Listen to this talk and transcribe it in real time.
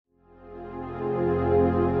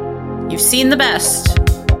You've seen the best.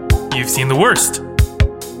 You've seen the worst.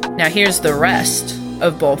 Now here's the rest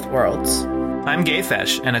of both worlds. I'm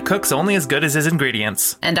Gayfesh, and a cook's only as good as his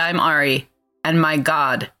ingredients. And I'm Ari, and my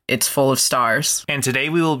god, it's full of stars. And today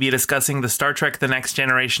we will be discussing the Star Trek The Next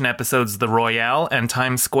Generation episodes The Royale and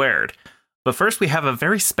Time Squared. But first we have a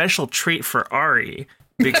very special treat for Ari,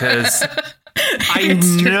 because I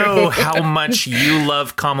know how much you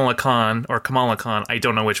love Kamala Khan, I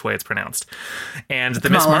don't know which way it's pronounced. And the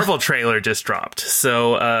Miss Marvel trailer just dropped.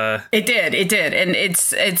 So It did. And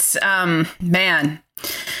it's man,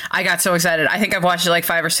 I got so excited. I think I've watched it like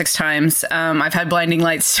 5 or 6 times. I've had blinding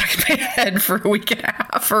lights stuck in my head for a week and a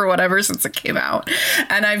half or whatever since it came out.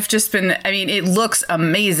 And I've just been, it looks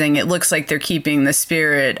amazing. It looks like they're keeping the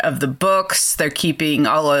spirit of the books. They're keeping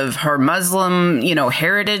all of her Muslim,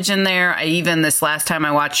 heritage in there. This last time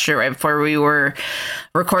I watched it right before we were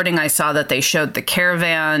recording, I saw that they showed the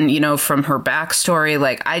caravan, from her backstory.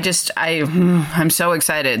 Like, I'm so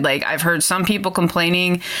excited. Like, I've heard some people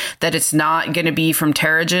complaining that it's not going to be from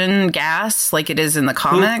Terrigen gas like it is in the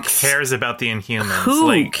comics. Who cares about the Inhumans?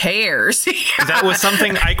 Who cares? That was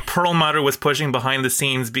something Ike Perlmutter was pushing behind the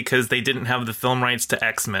scenes because they didn't have the film rights to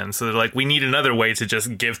X-Men. So they're like, we need another way to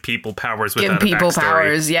just give people powers without a backstory. Give people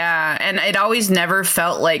powers, yeah. And it always never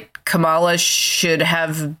felt like Kamala should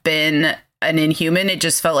have been an Inhuman. It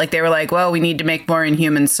just felt like they were like, well, we need to make more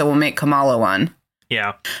Inhumans, so we'll make Kamala one.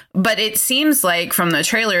 Yeah. But it seems like from the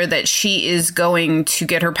trailer that she is going to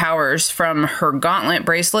get her powers from her gauntlet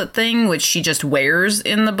bracelet thing, which she just wears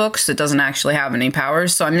in the books. It doesn't actually have any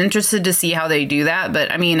powers. So I'm interested to see how they do that. But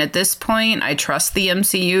at this point, I trust the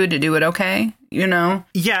MCU to do it okay,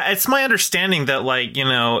 Yeah, it's my understanding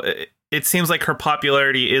that, it seems like her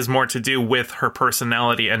popularity is more to do with her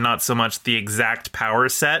personality and not so much the exact power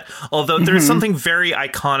set. Although there's something very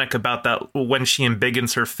iconic about that when she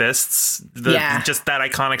embiggens her fists, just that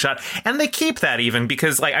iconic shot. And they keep that even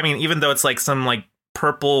because, even though it's like some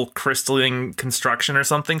purple crystalline construction or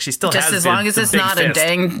something, she still has as long as it's not a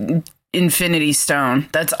dang Infinity Stone.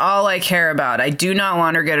 That's all I care about. I do not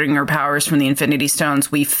want her getting her powers from the Infinity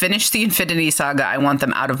Stones. We finished the Infinity Saga. I want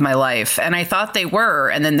them out of my life. And I thought they were,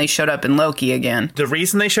 and then they showed up in Loki again. The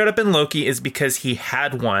reason they showed up in Loki is because he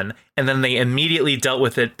had one, and then they immediately dealt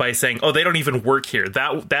with it by saying, oh, they don't even work here.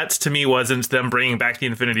 That to me wasn't them bringing back the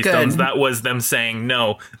Infinity Stones. That was them saying,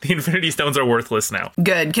 no, the Infinity Stones are worthless now.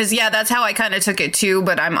 Good, because that's how I kind of took it too,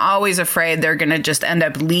 but I'm always afraid they're going to just end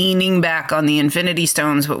up leaning back on the Infinity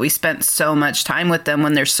Stones, but we spent so much time with them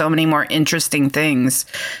when there's so many more interesting things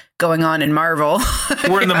going on in Marvel.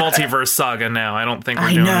 We're in the multiverse saga now. I don't think we're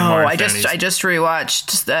doing more Infinities. I just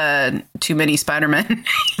rewatched Too Many Spider-Man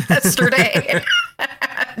yesterday.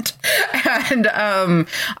 and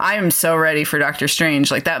I am so ready for Doctor Strange.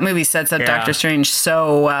 Like, that movie sets up Doctor Strange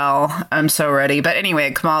so well. I'm so ready. But anyway,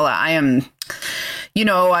 Kamala, I am...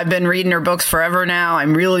 I've been reading her books forever now.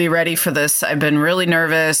 I'm really ready for this. I've been really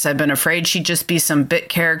nervous. I've been afraid she'd just be some bit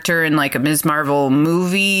character in a Ms. Marvel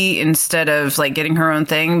movie instead of getting her own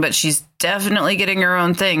thing. But she's definitely getting her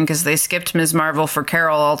own thing because they skipped Ms. Marvel for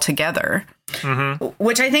Carol altogether. Mm-hmm.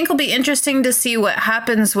 Which I think will be interesting to see what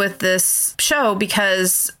happens with this show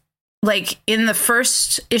because... in the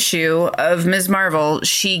first issue of Ms. Marvel,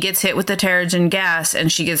 she gets hit with the Terrigen gas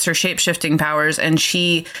and she gets her shape-shifting powers. And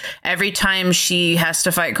every time she has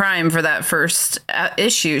to fight crime for that first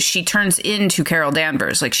issue, she turns into Carol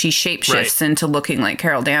Danvers. She shape-shifts into looking like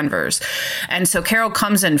Carol Danvers. And so Carol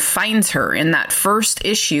comes and finds her in that first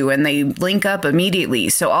issue and they link up immediately.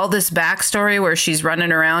 So all this backstory where she's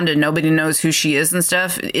running around and nobody knows who she is and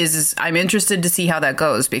stuff I'm interested to see how that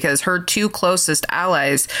goes because her 2 closest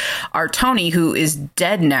allies are Tony, who is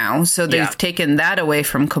dead now. So they've taken that away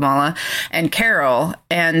from Kamala and Carol.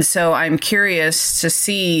 And so I'm curious to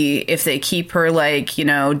see if they keep her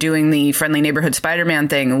doing the friendly neighborhood Spider-Man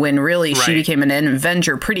thing when really she became an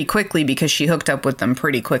Avenger pretty quickly because she hooked up with them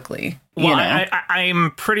pretty quickly. Well,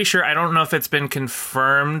 I'm pretty sure. I don't know if it's been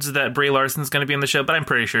confirmed that Brie Larson's going to be in the show, but I'm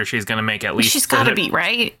pretty sure she's going to make at least. She's got to be,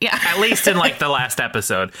 right? Yeah. At least in the last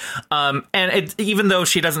episode. And even though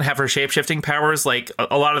she doesn't have her shape-shifting powers,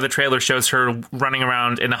 a lot of the trailer shows her running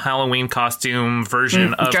around in a Halloween costume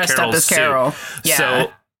version of dressed Carol's up as Carol. Yeah.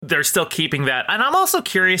 So they're still keeping that. And I'm also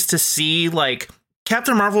curious to see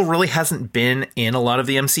Captain Marvel really hasn't been in a lot of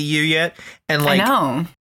the MCU yet, and I know.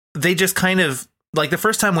 They just kind of. The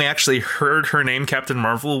first time we actually heard her name, Captain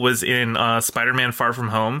Marvel, was in Spider-Man Far From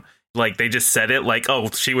Home. They just said it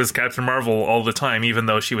she was Captain Marvel all the time, even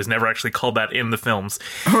though she was never actually called that in the films.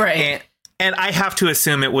 Right. And I have to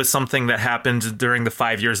assume it was something that happened during the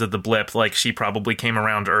 5 years of the blip. She probably came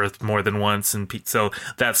around Earth more than once. And so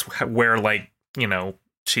that's where,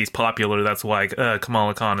 she's popular. That's why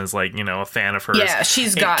Kamala Khan is like, you know, a fan of hers. Yeah,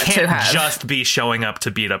 she's got it to can't have just be showing up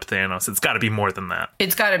to beat up Thanos. It's got to be more than that.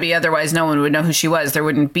 It's got to be, otherwise no one would know who she was. There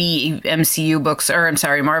wouldn't be MCU books, or I'm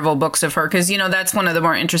sorry, Marvel books of her, because, you know, that's one of the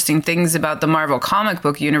more interesting things about the Marvel comic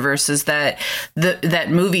book universe is that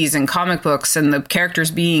that movies and comic books and the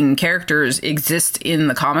characters being characters exist in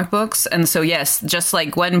the comic books. And so, yes, just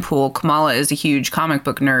like Gwenpool, Kamala is a huge comic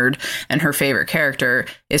book nerd, and her favorite character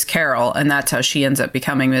is Carol, and that's how she ends up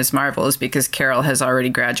becoming Ms. Marvel, is because Carol has already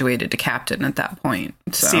graduated to captain at that point.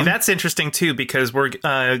 So. See, that's interesting too, because we're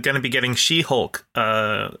going to be getting She-Hulk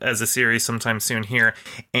as a series sometime soon here,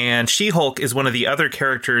 and She-Hulk is one of the other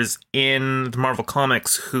characters in the Marvel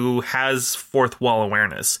Comics who has fourth wall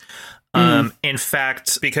awareness. In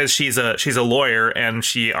fact, because she's a lawyer, and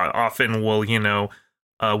she often will, you know,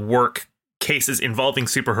 work cases involving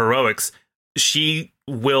superheroics, she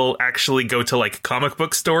will actually go to like comic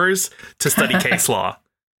book stores to study case law.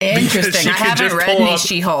 Interesting. I haven't read any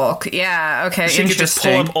She-Hulk. Yeah, okay. She could just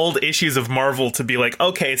pull up old issues of Marvel to be like,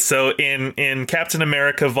 okay, so in Captain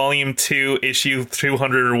America Volume 2, issue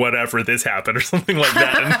 200 or whatever, this happened or something like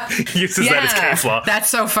that, and uses that as case law. That's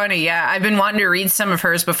so funny. Yeah, I've been wanting to read some of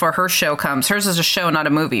hers before her show comes. Hers is a show, not a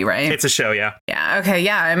movie, right? It's a show, yeah. Yeah, okay,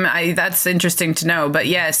 yeah. That's interesting to know. But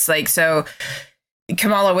yes, like, so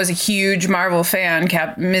Kamala was a huge Marvel fan,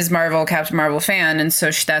 Ms. Marvel, Captain Marvel fan, and so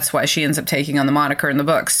that's why she ends up taking on the moniker in the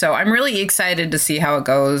books. So I'm really excited to see how it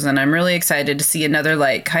goes, and I'm really excited to see another,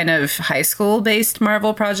 like, kind of high school-based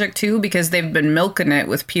Marvel project, too, because they've been milking it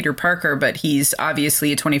with Peter Parker, but he's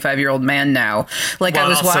obviously a 25-year-old man now. Like, well, I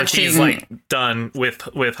was watching... he's, like, done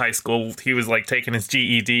with high school. He was, like, taking his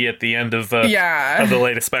GED at the end of the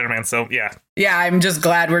latest Spider-Man, so, yeah. Yeah, I'm just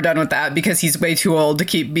glad we're done with that, because he's way too old to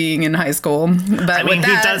keep being in high school. But I mean,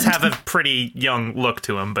 he does have a pretty young look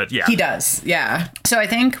to him, but yeah. He does, yeah. So I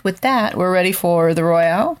think with that, we're ready for the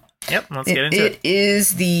Royale. Yep, let's get into it. It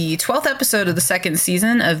is the 12th episode of the second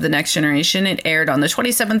season of The Next Generation. It aired on the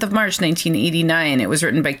 27th of March, 1989. It was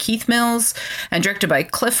written by Keith Mills and directed by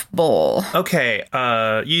Cliff Bole. Okay,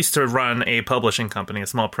 you used to run a publishing company, a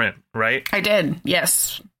small print, right? I did,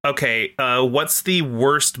 yes. Okay, what's the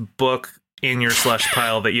worst book in your slush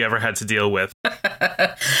pile that you ever had to deal with?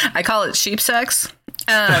 I call it sheep sex.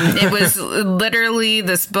 It was literally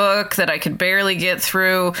this book that I could barely get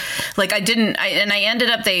through. Like, I ended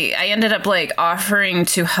up like offering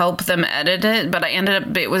to help them edit it, but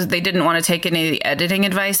they didn't want to take any of the editing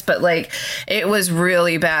advice, but like, it was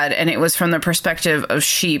really bad. And it was from the perspective of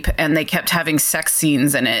sheep, and they kept having sex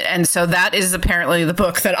scenes in it. And so that is apparently the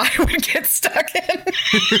book that I would get stuck in.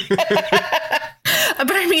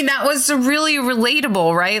 But I mean, that was really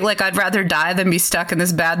relatable, right? Like, I'd rather die than be stuck in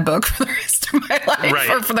this bad book for the rest of my life, right,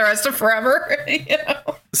 or for the rest of forever. You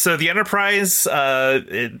know? So the Enterprise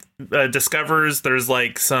discovers there's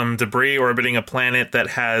like some debris orbiting a planet that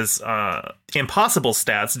has impossible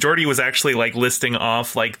stats. Geordi was actually like listing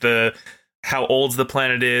off like how old the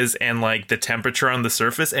planet is and like the temperature on the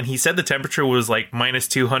surface, and he said the temperature was like minus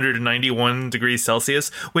 291 degrees Celsius,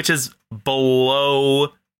 which is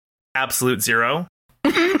below absolute zero.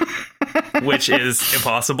 Which is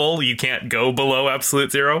impossible. You can't go below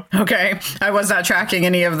absolute zero. Okay. I was not tracking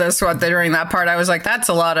any of this during that part. I was like, that's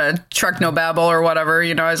a lot of trucknobabble or whatever.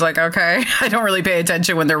 You know, I was like, okay. I don't really pay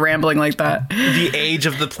attention when they're rambling like that. The age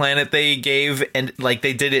of the planet they gave, and like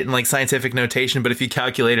they did it in like scientific notation, but if you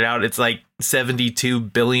calculate it out, it's like 72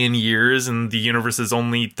 billion years, and the universe is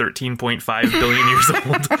only 13.5 billion years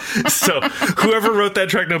old. So whoever wrote that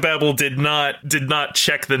trucknobabble did not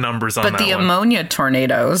check the numbers on that one. But the ammonia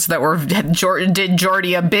tornadoes that did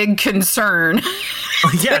Geordi a big concern.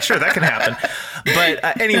 Yeah, sure, that can happen.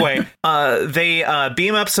 But anyway, they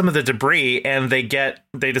beam up some of the debris, and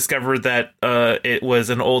they discover that it was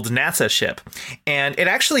an old NASA ship. And it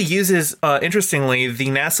actually uses, interestingly, the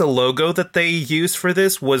NASA logo that they used for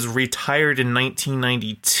this was retired in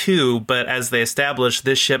 1992. But as they established,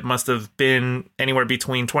 this ship must have been anywhere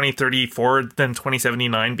between 2034 and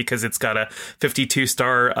 2079 because it's got a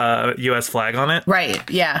 52-star U.S. flag on it. Right,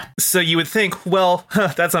 yeah. So you would think, well,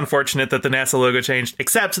 that's unfortunate that the NASA logo changed,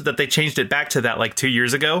 except that they changed it back to that like 2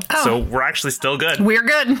 years ago. Oh. So we're actually still good. We're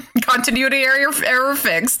good. Continuity error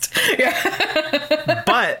fixed. Yeah.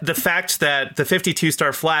 But the fact that the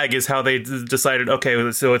 52-star flag is how they decided,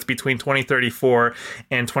 okay, so it's between 2034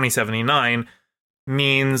 and 2079,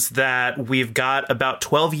 means that we've got about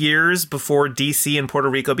 12 years before DC and Puerto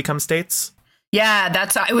Rico become states. Yeah,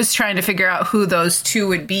 I was trying to figure out who those two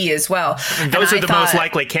would be as well. And those are the most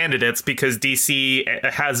likely candidates because DC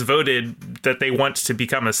has voted that they want to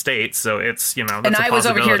become a state. So it's, that's and I was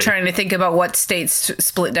over here trying to think about what states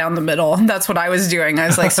split down the middle. That's what I was doing. I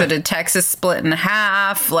was like, so did Texas split in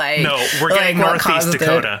half? Like, no, we're getting Northeast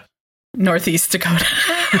Dakota. Northeast Dakota.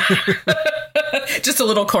 Just a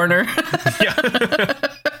little corner. Yeah.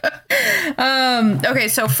 Okay,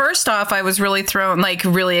 so first off, I was really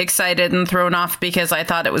really excited and thrown off because I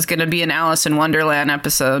thought it was going to be an Alice in Wonderland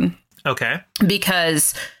episode. Okay.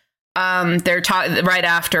 Because they're right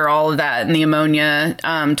after all of that and the ammonia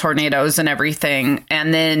tornadoes and everything.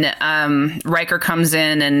 And then Riker comes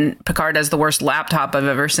in and Picard has the worst laptop I've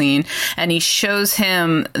ever seen. And he shows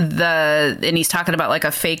him and he's talking about like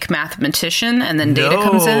a fake mathematician. And then Data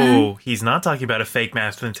comes in. No, he's not talking about a fake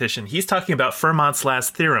mathematician. He's talking about Fermat's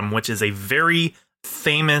last theorem, which is a very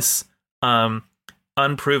famous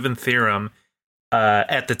unproven theorem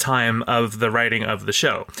at the time of the writing of the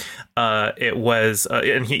show. It was,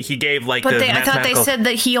 and he gave like but I thought they said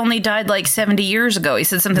that he only died like 70 years ago. He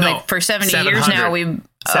said something like for 70 years now we've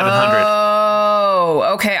 700.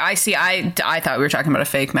 Oh, okay. I see. I thought we were talking about a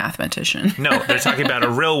fake mathematician. No, they're talking about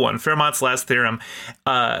a real one. Fermat's last theorem.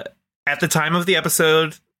 At the time of the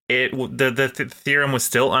episode, the theorem was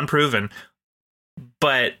still unproven,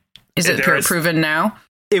 but is it proven now?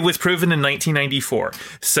 It was proven in 1994,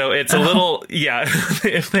 so it's a little, yeah.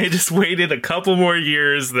 If they just waited a couple more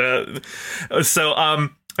years, and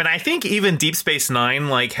I think even Deep Space Nine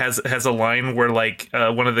like has a line where like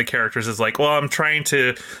one of the characters is like, "Well, I'm trying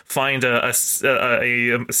to find a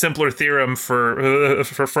simpler theorem for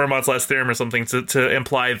Fermat's last theorem or something to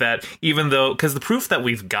imply that even though because the proof that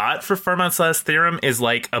we've got for Fermat's last theorem is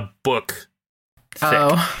like a book." Thick.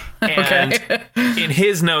 Oh, okay. And in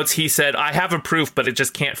his notes, he said, I have a proof, but it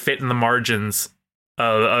just can't fit in the margins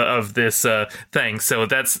of this thing. So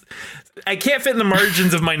I can't fit in the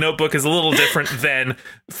margins of my notebook is a little different than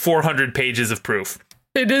 400 pages of proof.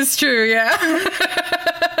 It is true, yeah.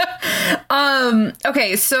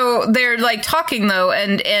 Okay, so they're like talking though,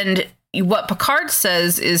 and what Picard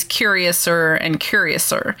says is curiouser and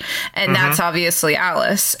curiouser. And that's obviously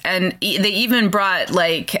Alice. And they even brought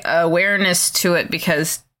like awareness to it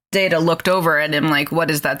because Data looked over at him like,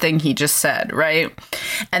 what is that thing he just said, right?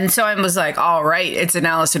 And so I was like, all right, it's an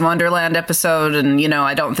Alice in Wonderland episode. And,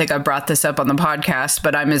 I don't think I brought this up on the podcast,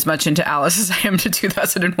 but I'm as much into Alice as I am to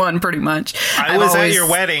 2001, pretty much. I was at your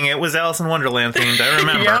wedding. It was Alice in Wonderland themed. I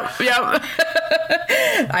remember. Yep.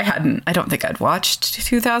 I don't think I'd watched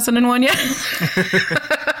 2001 yet.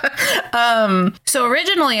 So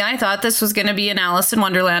originally I thought this was going to be an Alice in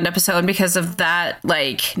Wonderland episode because of that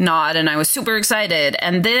like nod, and I was super excited.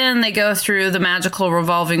 And then they go through the magical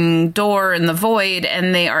revolving door in the void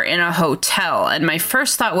and they are in a hotel. And my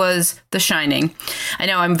first thought was The Shining. I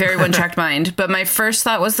know I'm very one-track mind, but my first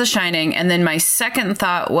thought was The Shining. And then my second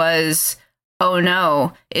thought was, oh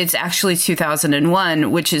no, it's actually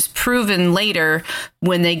 2001, which is proven later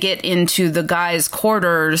when they get into the guy's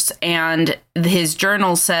quarters and his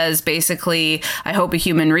journal says basically, I hope a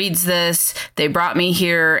human reads this. They brought me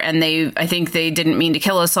here and I think they didn't mean to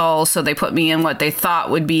kill us all. So they put me in what they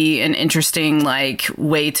thought would be an interesting like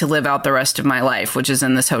way to live out the rest of my life, which is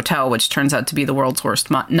in this hotel, which turns out to be the world's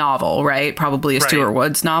worst novel, right? Probably a Stuart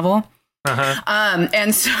Woods novel.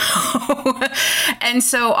 And so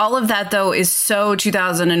all of that though is so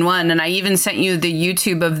 2001, and I even sent you the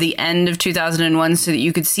YouTube of the end of 2001 so that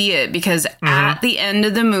you could see it, because at the end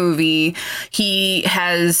of the movie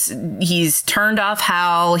he's turned off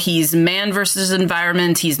Hal, he's man versus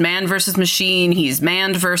environment, he's man versus machine, he's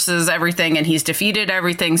man versus everything, and he's defeated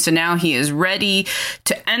everything. So now he is ready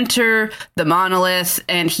to enter the monolith,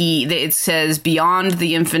 and it says beyond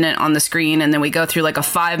the infinite on the screen, and then we go through like a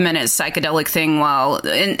 5-minute psychedelic thing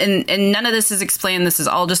and none of this is explained. This is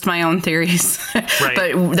all just my own theories. Right.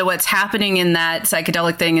 But what's happening in that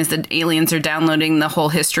psychedelic thing is that aliens are downloading the whole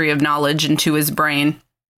history of knowledge into his brain.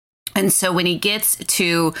 And so when he gets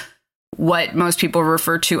to what most people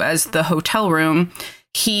refer to as the hotel room,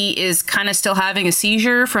 he is kind of still having a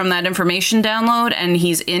seizure from that information download, and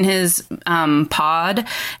he's in his pod,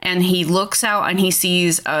 and he looks out and he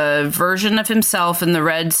sees a version of himself in the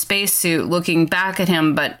red spacesuit looking back at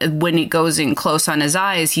him. But when it goes in close on his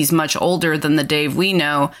eyes, he's much older than the Dave we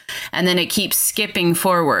know. And then it keeps skipping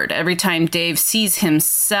forward. Every time Dave sees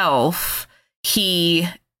himself, he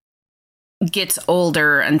gets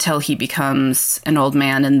older until he becomes an old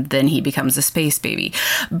man, and then he becomes a space baby.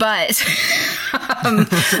 But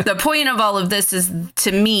the point of all of this is,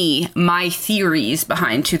 to me, my theories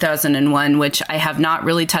behind 2001, which I have not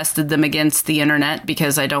really tested them against the internet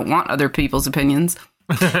because I don't want other people's opinions.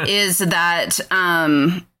 is that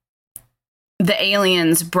the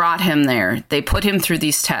aliens brought him there. They put him through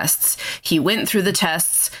these tests. He went through the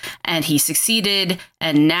tests and he succeeded.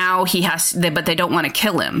 And now he has, but they don't want to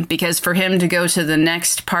kill him, because for him to go to the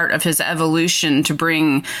next part of his evolution, to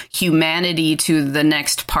bring humanity to the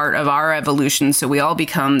next part of our evolution, so we all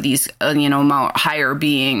become these, higher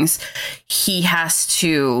beings, he has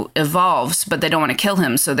to evolve, but they don't want to kill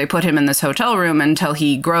him. So they put him in this hotel room until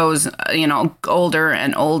he grows, older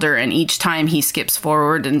and older. And each time he skips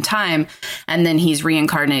forward in time, and then he's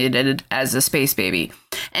reincarnated as a space baby.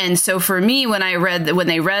 And so for me, when they read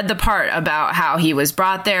the part about how he was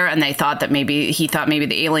brought there, and they thought that maybe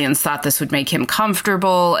the aliens thought this would make him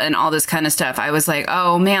comfortable and all this kind of stuff, I was like,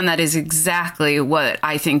 oh man, that is exactly what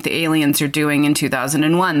I think the aliens are doing in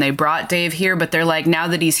 2001. They brought Dave here, but they're like, now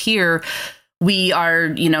that he's here, we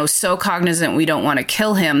are, so cognizant we don't want to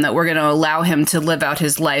kill him that we're going to allow him to live out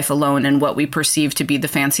his life alone in what we perceive to be the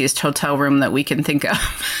fanciest hotel room that we can think of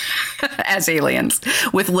as aliens,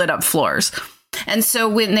 with lit up floors. And so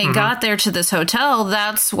when they got there to this hotel,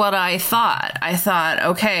 that's what I thought. I thought,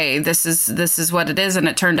 okay, this is what it is. And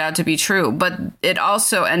it turned out to be true. But it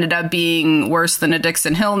also ended up being worse than a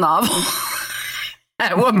Dixon Hill novel.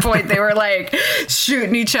 At one point, they were like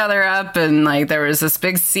shooting each other up. And like there was this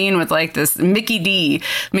big scene with like this Mickey D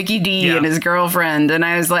and his girlfriend. And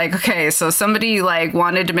I was like, okay, so somebody like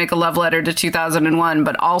wanted to make a love letter to 2001,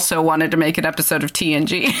 but also wanted to make an episode of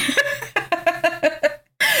TNG.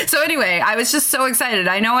 So anyway, I was just so excited.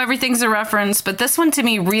 I know everything's a reference, but this one to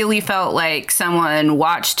me really felt like someone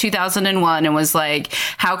watched 2001 and was like,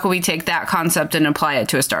 how can we take that concept and apply it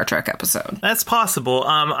to a Star Trek episode? That's possible.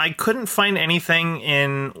 I couldn't find anything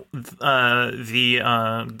in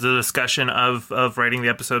the discussion of writing the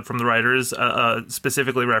episode from the writers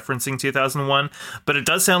specifically referencing 2001, but it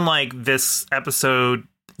does sound like this episode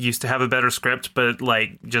used to have a better script, but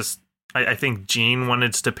like just... I think Gene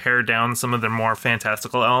wanted to pare down some of the more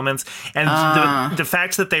fantastical elements, and the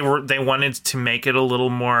fact that they wanted to make it a little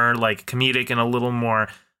more like comedic and a little more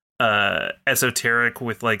esoteric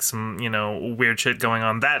with like some weird shit going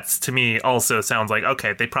on. That's to me also sounds like,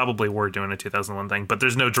 okay, they probably were doing a 2001 thing, but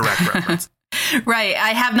there's no direct reference. Right. I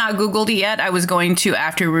have not Googled it yet. I was going to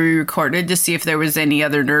after we recorded to see if there was any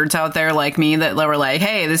other nerds out there like me that were like,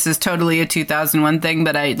 hey, this is totally a 2001 thing.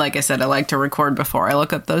 But like I said, I like to record before I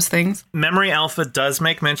look up those things. Memory Alpha does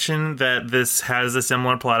make mention that this has a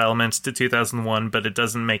similar plot element to 2001, but it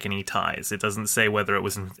doesn't make any ties. It doesn't say whether it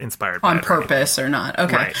was inspired by on purpose or not.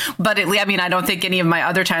 Okay. Right. But I don't think any of my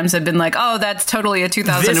other times have been like, oh, that's totally a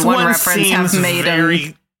 2001 reference. Have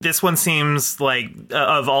made This one seems like,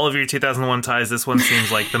 of all of your 2001 ties, this one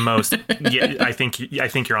seems like the most. Yeah, I think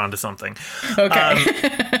you're onto something. Okay.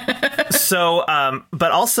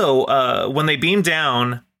 But also, when they beam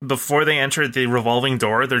down before they enter the revolving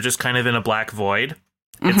door, they're just kind of in a black void.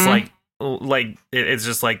 It's it's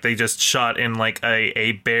just like they just shot in like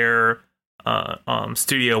a bare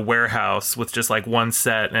studio warehouse with just like one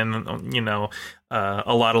set and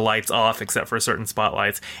a lot of lights off except for certain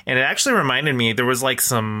spotlights. And it actually reminded me, there was like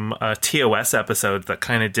some TOS episodes that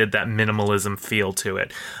kind of did that minimalism feel to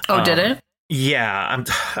it. Oh, did it? Yeah,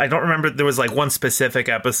 I don't remember. There was like one specific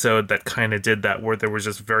episode that kind of did that, where there was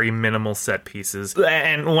just very minimal set pieces.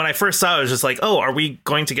 And when I first saw it, I was just like, oh, are we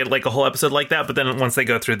going to get like a whole episode like that? But then once they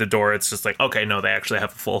go through the door, it's just like, okay, no, they actually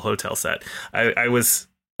have a full hotel set. I was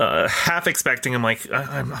half expecting, I'm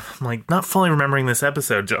like not fully remembering this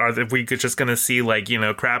episode. Are we just going to see like,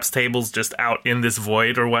 craps tables just out in this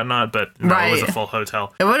void or whatnot? But no, right. It was a full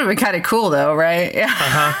hotel. It would have been kind of cool though, right? Yeah.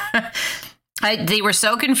 Uh-huh. They were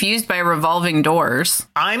so confused by revolving doors.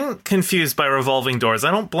 I'm confused by revolving doors.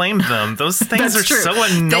 I don't blame them. Those things are true. So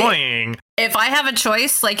annoying. If I have a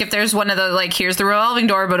choice, like if there's one of the, like, here's the revolving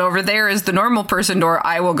door, but over there is the normal person door,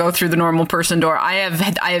 I will go through the normal person door. I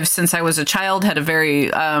have since I was a child, had a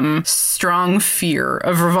very strong fear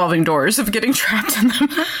of revolving doors, of getting trapped in them.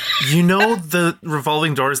 The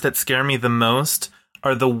revolving doors that scare me the most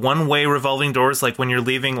are the one-way revolving doors, like when you're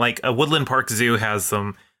leaving, like a Woodland Park Zoo has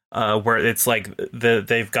them. Where it's like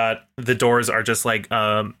they've got the doors are just like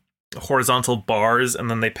horizontal bars,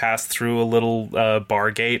 and then they pass through a little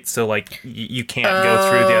bar gate, so like you can't go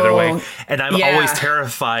through the other way. And I'm always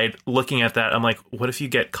terrified looking at that. I'm like, what if you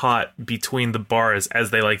get caught between the bars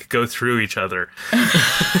as they like go through each other?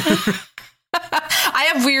 I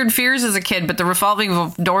have weird fears as a kid, but the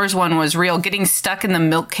revolving doors one was real. Getting stuck in the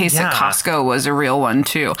milk case at Costco was a real one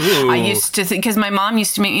too. Ooh. I used to think, because my mom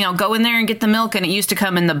used to make, go in there and get the milk, and it used to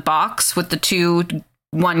come in the box with the two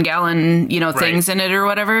 1-gallon, things in it or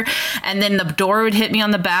whatever. And then the door would hit me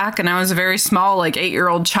on the back, and I was a very small,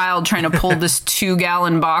 8-year-old child trying to pull this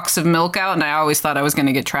 2-gallon box of milk out. And I always thought I was going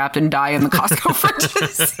to get trapped and die in the Costco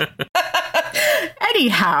fridges.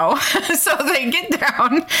 Anyhow, so they get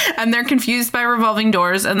down and they're confused by revolving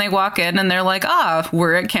doors, and they walk in and they're like,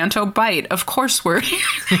 we're at Canto Bight. Of course we're here.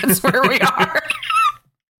 That's where we are.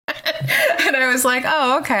 And I was like,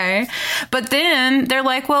 oh, okay. But then they're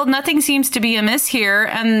like, well, nothing seems to be amiss here.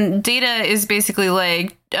 And Data is basically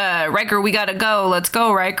like, Riker, we gotta go. Let's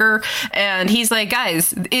go, Riker. And he's like,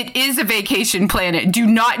 guys, it is a vacation planet. Do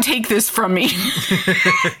not take this from me.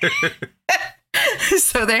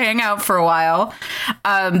 So they hang out for a while.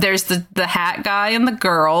 There's the hat guy and the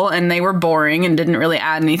girl, and they were boring and didn't really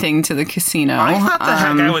add anything to the casino. I thought the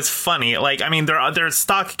hat guy was funny. They're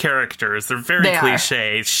stock characters. They're very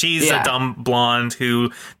cliche. She's a dumb blonde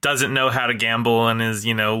who doesn't know how to gamble and is,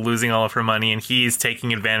 losing all of her money, and he's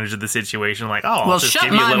taking advantage of the situation. Like, I'll just shut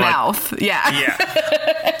give you a my little mouth.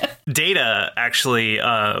 Yeah. Data, actually,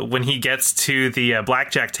 when he gets to the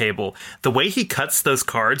blackjack table, the way he cuts those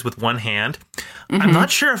cards with one hand, I'm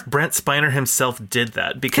not sure if Brent Spiner himself did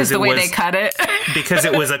that because the way they cut it, because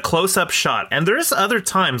it was a close-up shot. And there's other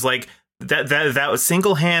times like that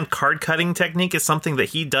single hand card cutting technique is something that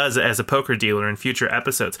he does as a poker dealer in future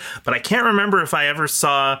episodes. But I can't remember if I ever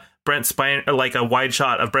saw Brent Spiner, like a wide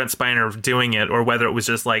shot of Brent Spiner doing it, or whether it was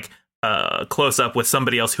just like close up with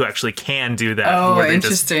somebody else who actually can do that. Oh,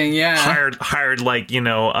 interesting. Yeah. Hired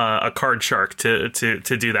a card shark to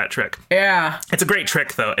do that trick. Yeah. It's a great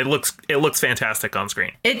trick though. It looks fantastic on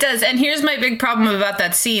screen. It does. And here's my big problem about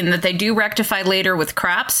that scene, that they do rectify later with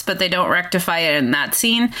craps, but they don't rectify it in that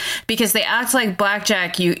scene because they act like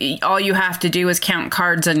blackjack. All you have to do is count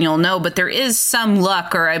cards and you'll know, but there is some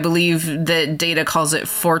luck, or I believe that Data calls it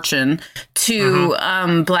fortune, to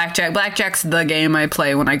blackjack. Blackjack's the game I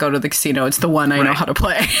play when I go to the casino. It's the one I know how to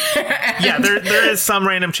play. Yeah, there is some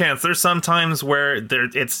random chance. There's some times where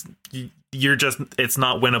it's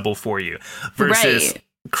not winnable for you. Versus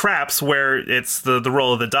craps, where it's the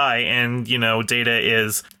roll of the die, and Data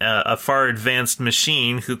is a far advanced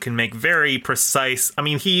machine who can make very precise. I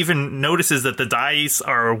mean, he even notices that the dice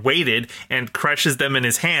are weighted and crushes them in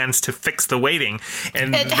his hands to fix the weighting.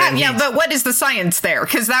 And but what is the science there?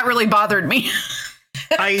 Because that really bothered me.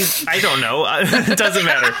 I don't know. It doesn't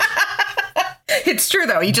matter. It's true,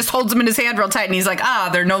 though. He just holds them in his hand real tight, and he's like,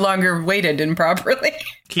 they're no longer weighted improperly.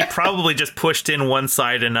 He probably just pushed in one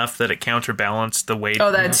side enough that it counterbalanced the weight.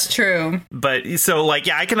 Oh, that's true. But so,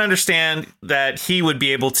 I can understand that he would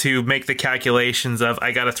be able to make the calculations of,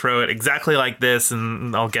 I got to throw it exactly like this,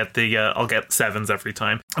 and I'll get sevens every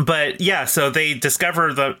time. But yeah, so they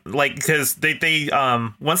discover because they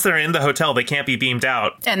once they're in the hotel, they can't be beamed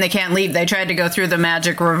out. And they can't leave. They tried to go through the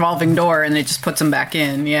magic revolving door, and it just puts them back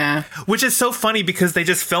in, yeah. Which is so funny because they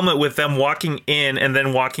just film it with them walking in and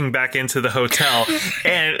then walking back into the hotel.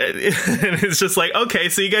 And it's just like, okay,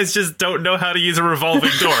 so you guys just don't know how to use a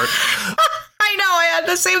revolving door. I know, I had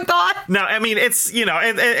the same thought. No, I mean, it's,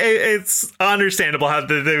 it's understandable how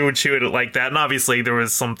they would shoot it like that. And obviously there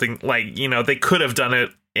was something they could have done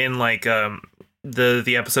it in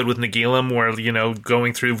the episode with Nagilum where,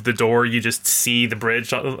 going through the door, you just see the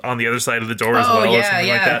bridge on the other side of the door as well, or something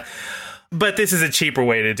like that. But this is a cheaper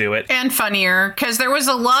way to do it. And funnier, because there was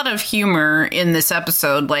a lot of humor in this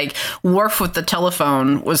episode. Like, Worf with the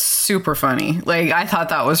telephone was super funny. I thought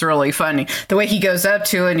that was really funny. The way he goes up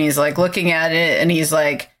to it and he's, looking at it and he's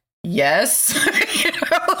like, yes.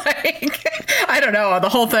 I don't know. The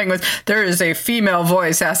whole thing was, there is a female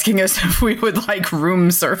voice asking us if we would like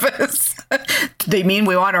room service. They mean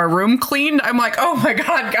we want our room cleaned? I'm like, oh my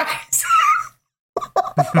God, guys.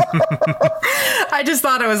 I just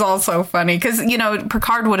thought it was all so funny because,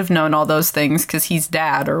 Picard would have known all those things because he's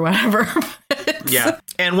dad or whatever. Yeah.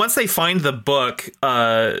 And once they find the book,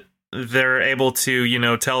 they're able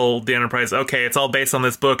to, tell the Enterprise, okay, it's all based on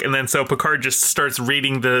this book. And then so Picard just starts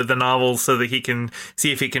reading the novel so that he can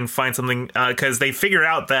see if he can find something, because they figure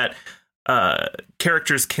out that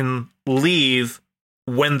characters can leave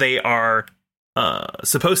when they are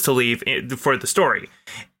supposed to leave for the story.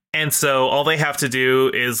 And so all they have to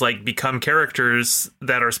do is become characters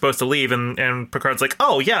that are supposed to leave. And Picard's like,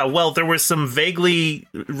 oh, yeah, well, there was some vaguely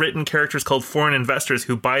written characters called foreign investors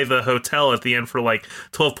who buy the hotel at the end for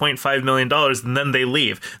 $12.5 million. And then they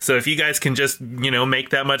leave. So if you guys can just, make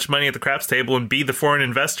that much money at the craps table and be the foreign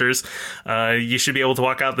investors, you should be able to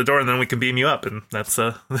walk out the door and then we can beam you up. And that's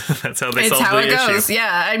how they solve the issue. It's how it goes.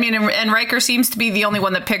 Yeah. I mean, and Riker seems to be the only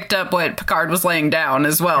one that picked up what Picard was laying down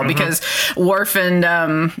as well, because Worf and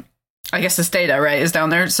I guess it's Data, right, is down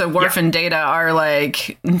there. So Worf and Data are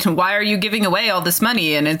like, why are you giving away all this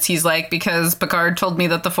money? And he's like, because Picard told me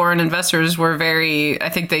that the foreign investors were very, I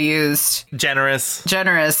think they used... Generous.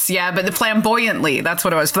 Yeah, but flamboyantly. That's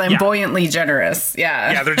what it was. Flamboyantly generous.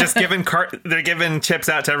 Yeah. Yeah, they're just giving they're giving chips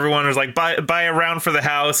out to everyone who's like, buy a round for the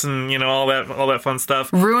house and, all that fun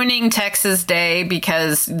stuff. Ruining Tex's day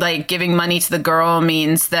because, like, giving money to the girl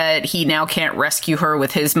means that he now can't rescue her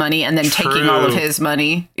with his money and then taking all of his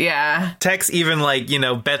money. Yeah. Tex even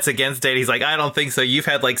bets against Data. He's like, I don't think so. You've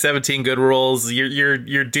had like 17 good rolls.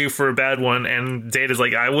 You're due for a bad one. And Data's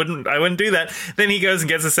like, I wouldn't do that. Then he goes and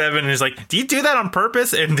gets a 7 and he's like, do you do that on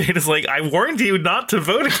purpose? And Data's like, I warned you not to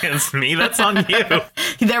vote against me. That's on you.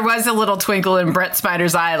 There was a little twinkle in Brett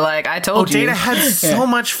Spiner's eye, like, I told you. Data had so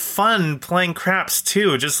much fun playing craps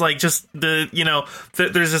too. Just there's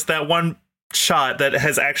just that one shot that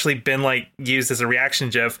has actually been like used as a reaction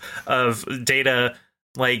gif of Data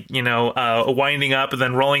winding up and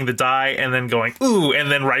then rolling the die and then going, ooh,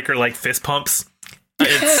 and then Riker like fist pumps.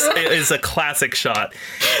 It is a classic shot.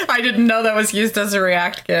 I didn't know that was used as a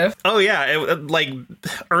react gif. Oh yeah, like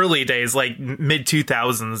early days, like mid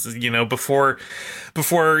 2000s,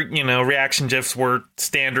 before reaction gifs were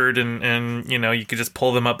standard and you could just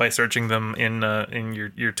pull them up by searching them in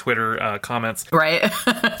your Twitter comments. Right.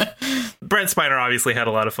 Brent Spiner obviously had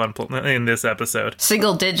a lot of fun in this episode.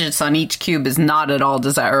 Single digits on each cube is not at all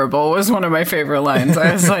desirable was one of my favorite lines.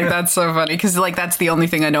 I was like, that's so funny because that's the only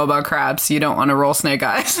thing I know about craps. You don't want to roll snake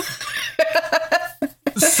eyes.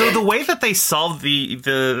 So the way that they solve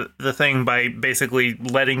the thing by basically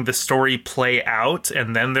letting the story play out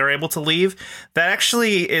and then they're able to leave, that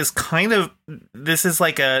actually is kind of, this is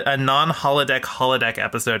like a non-holodeck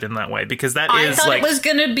episode in that way, because I thought it was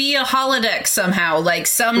going to be a holodeck somehow, like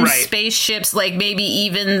some spaceships, like maybe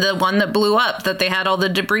even the one that blew up that they had all the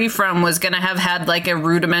debris from was going to have had like a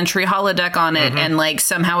rudimentary holodeck on it, and like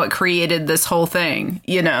somehow it created this whole thing,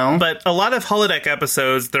 But a lot of holodeck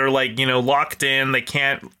episodes, they're like, locked in, they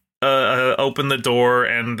can't open the door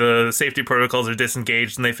and the safety protocols are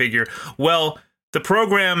disengaged, and they figure, well, the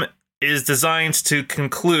program is designed to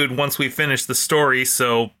conclude once we finish the story,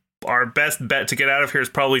 so our best bet to get out of here is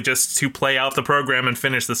probably just to play out the program and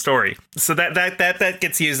finish the story. So that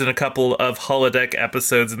gets used in a couple of holodeck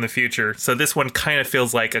episodes in the future. So this one kind of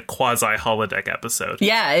feels like a quasi holodeck episode.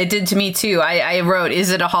 Yeah, it did to me too. I wrote, is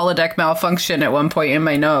it a holodeck malfunction at one point in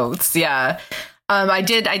my notes? Yeah. I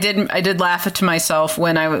did laugh to myself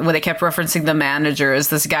when they kept referencing the manager as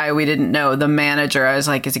this guy we didn't know. The manager, I was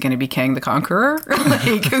like, is it going to be Kang the Conqueror?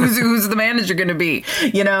 Like, who's the manager going to be?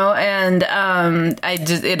 And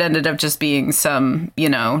it ended up just being some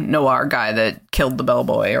noir guy that killed the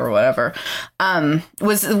bellboy or whatever.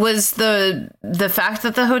 Was the fact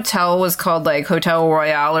that the hotel was called like Hotel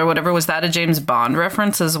Royale or whatever, was that a James Bond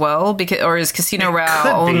reference as well? Or is Casino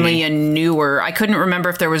Royale only a newer? I couldn't remember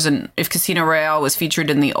if Casino Royale was featured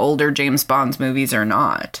in the older James Bond movies or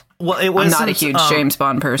not. Well, I'm not a huge James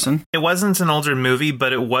Bond person. It wasn't an older movie,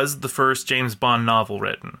 but it was the first James Bond novel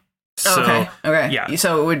written. So, okay. Yeah.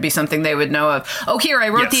 So it would be something they would know of. Oh, here, I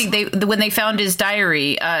wrote when they found his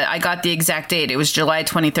diary, I got the exact date. It was July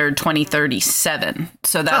 23rd, 2037.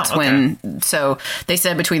 So that's when, so they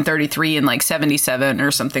said between 33 and like 77 or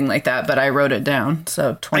something like that, but I wrote it down.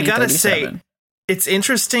 So 2037. I gotta say, it's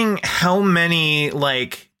interesting how many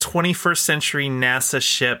like 21st century NASA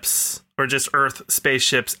ships or just Earth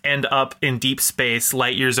spaceships end up in deep space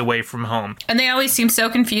light years away from home. And they always seem so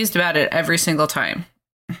confused about it every single time.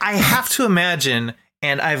 I have to imagine,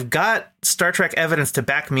 and I've got Star Trek evidence to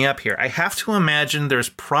back me up here, I have to imagine there's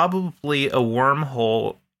probably a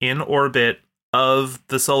wormhole in orbit of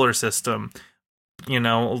the solar system,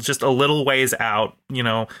 just a little ways out,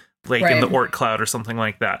 like in the Oort cloud or something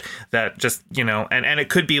like that, that just, and it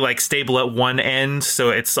could be like stable at one end,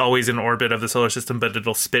 so it's always in orbit of the solar system, but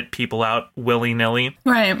it'll spit people out willy-nilly.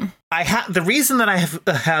 Right. The reason that I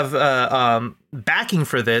have backing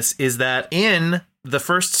for this is that in the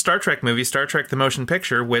first Star Trek movie, Star Trek the Motion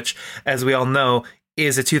Picture, which, as we all know,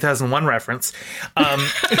 is a 2001 reference,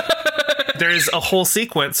 there's a whole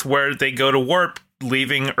sequence where they go to warp,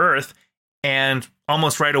 leaving Earth, and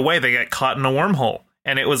almost right away they get caught in a wormhole.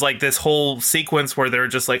 And it was like this whole sequence where they're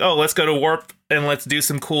just like, oh, let's go to warp and let's do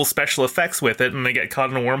some cool special effects with it. And they get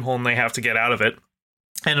caught in a wormhole and they have to get out of it.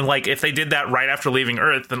 And like, if they did that right after leaving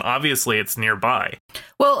Earth, then obviously it's nearby.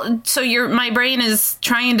 Well, so my brain is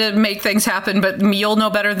trying to make things happen, but you'll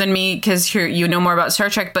know better than me because you know more about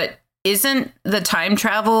Star Trek. But isn't the time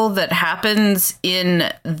travel that happens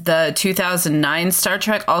in the 2009 Star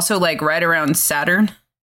Trek also like right around Saturn?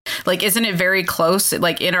 Like, isn't it very close,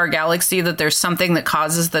 like, in our galaxy that there's something that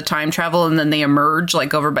causes the time travel and then they emerge,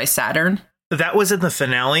 like, over by Saturn? That was in the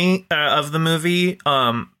finale of the movie.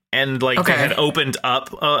 And like they had opened up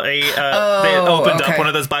they had opened up one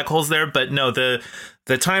of those black holes there, but no, the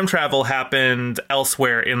time travel happened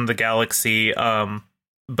elsewhere in the galaxy.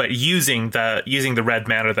 But using the red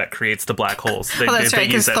matter that creates the black holes. That's right,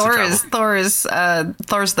 because Thor's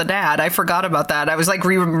the dad. I forgot about that. I was like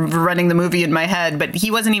rerunning the movie in my head, but he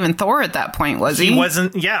wasn't even Thor at that point, was he? He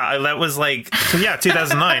wasn't. Yeah, that was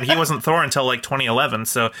 2009. He wasn't Thor until like 2011.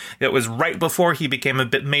 So it was right before he became a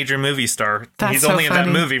major movie star. He's only in that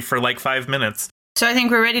movie for like 5 minutes. So I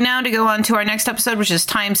think we're ready now to go on to our next episode, which is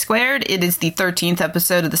Time Squared. It is the 13th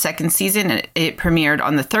episode of the second season, and it premiered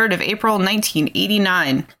on the 3rd of April,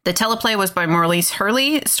 1989. The teleplay was by Maurice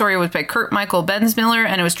Hurley, story was by Kurt Michael Bensmiller,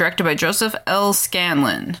 and it was directed by Joseph L.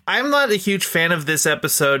 Scanlon. I'm not a huge fan of this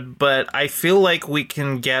episode, but I feel like we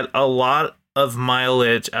can get a lot of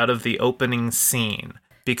mileage out of the opening scene.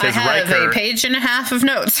 Because I have a page and a half of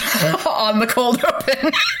notes on the cold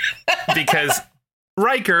open. Because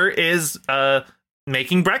Riker is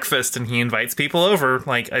making breakfast and he invites people over.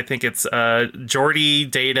 Like, I think it's Geordi,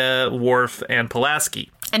 Data, Worf, and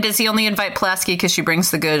Pulaski. And does he only invite Pulaski because she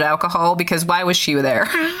brings the good alcohol? Because why was she there?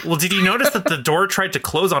 Well, did you notice that the door tried to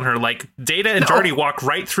close on her? Like, Data and Geordi walk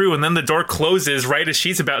right through, and then the door closes right as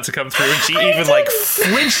she's about to come through, and she even, like,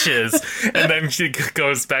 flinches, and then she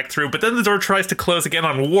goes back through. But then the door tries to close again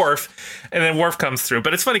on Worf, and then Worf comes through.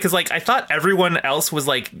 But it's funny, because, like, I thought everyone else was,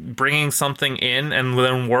 like, bringing something in, and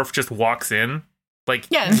then Worf just walks in. Like,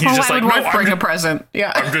 yeah, he's just like, no, bring a present.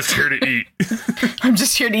 Yeah, I'm just here to eat. I'm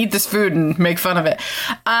just here to eat this food and make fun of it.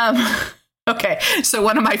 Okay, so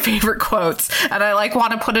one of my favorite quotes, and I like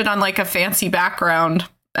want to put it on like a fancy background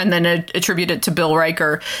and then attribute it to Bill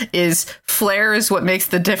Riker, is flair is what makes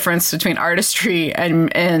the difference between artistry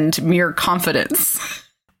and mere confidence.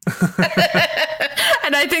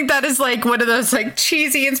 And I think that is like one of those like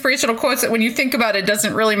cheesy inspirational quotes that when you think about it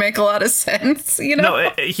doesn't really make a lot of sense, you know?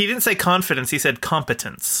 No, he didn't say confidence, he said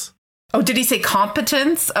competence. Oh, did he say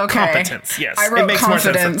competence? Okay. Competence, yes. I wrote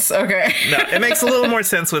confidence. Okay. No, it makes a little more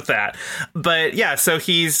sense with that. But yeah, so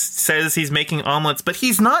he says he's making omelets, but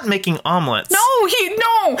he's not making omelets. No.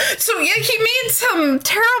 So yeah, he made some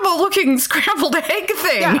terrible looking scrambled egg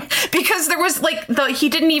thing because there was like he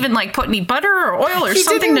didn't even like put any butter or oil or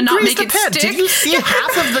something to not make it stick. Did you see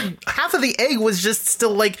half of the egg was just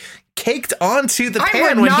still like caked onto the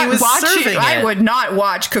pan when he was serving it. I would not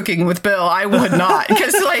watch Cooking with Bill. I would not.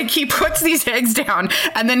 Because, like, he puts these eggs down,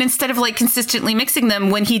 and then instead of, like, consistently mixing them,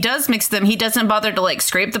 when he does mix them, he doesn't bother to, like,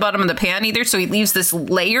 scrape the bottom of the pan either, so he leaves this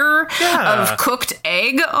layer of cooked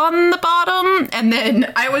egg on the bottom, and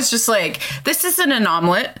then I was just like, this isn't an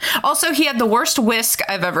omelet. Also, he had the worst whisk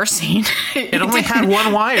I've ever seen. It only had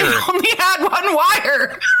one wire. It only had one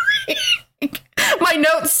wire. My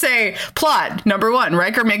notes say, plot, number 1,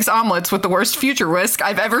 Riker makes omelets with the worst future whisk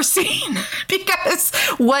I've ever seen. Because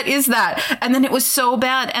what is that? And then it was so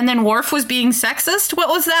bad. And then Worf was being sexist? What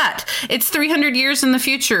was that? It's 300 years in the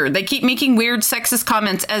future. They keep making weird sexist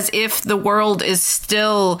comments as if the world is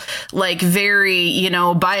still, like, very,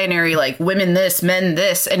 binary, like, women this, men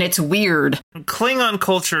this, and it's weird. Klingon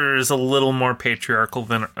culture is a little more patriarchal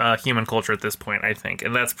than human culture at this point, I think.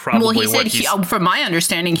 And that's probably from my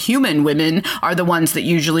understanding, human women are the ones that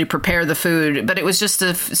usually prepare the food, but it was just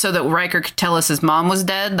so that Riker could tell us his mom was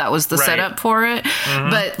dead. That was the setup for it. Mm-hmm.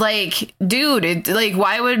 But like, dude,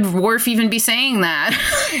 why would Worf even be saying that?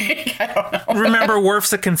 I don't know. Remember,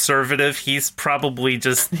 Worf's a conservative. He's probably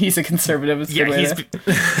just... He's a conservative.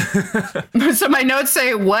 So my notes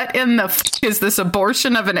say, what in the is this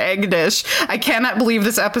abortion of an egg dish? I cannot believe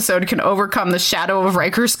this episode can overcome the shadow of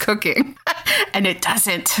Riker's cooking. And it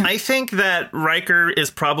doesn't. I think that Riker is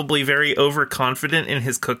probably very overconfident in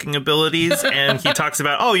his cooking abilities, and he talks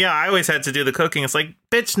about, oh yeah, I always had to do the cooking. It's like,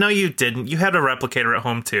 bitch, no you didn't. You had a replicator at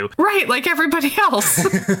home too. Right, like everybody else.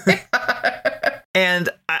 And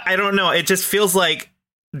I don't know, it just feels like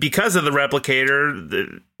because of the replicator,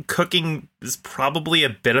 the cooking is probably a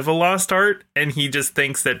bit of a lost art, and he just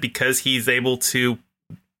thinks that because he's able to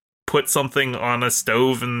put something on a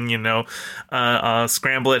stove and,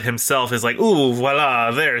 scramble it himself is like, ooh,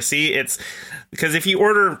 voila, there, see? It's because if you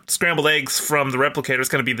order scrambled eggs from the replicator, it's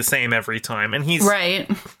going to be the same every time. And he's... Right.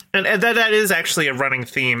 And that is actually a running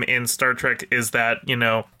theme in Star Trek, is that,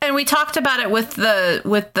 And we talked about it with the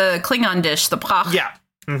Klingon dish, the pach. Yeah.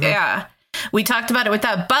 Mm-hmm. Yeah. We talked about it with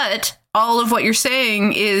that, but all of what you're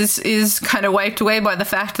saying is kind of wiped away by the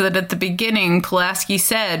fact that at the beginning, Pulaski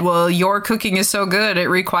said, well, your cooking is so good, it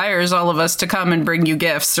requires all of us to come and bring you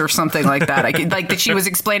gifts or something like that. Like that she was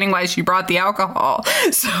explaining why she brought the alcohol.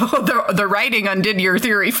 So the writing undid your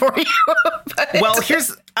theory for you. Well,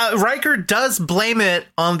 here's... Riker does blame it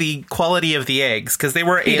on the quality of the eggs, because they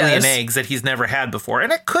were alien eggs that he's never had before.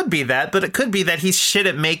 And it could be that, but it could be that he's shit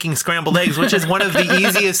at making scrambled eggs, which is one of the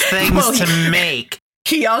easiest things to make.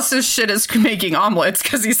 He also shit is making omelets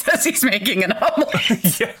because he says he's making an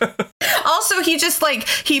omelet. Yeah. Also,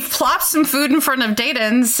 he plops some food in front of Data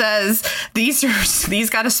and says, these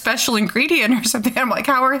got a special ingredient or something. I'm like,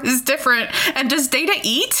 how are this different? And does Data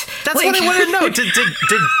eat? That's what I want to know.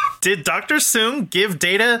 Did Dr. Soong give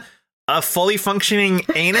Data a fully functioning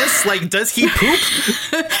anus? Like, does he poop?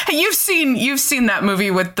 You've seen that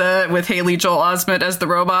movie with Haley Joel Osment as the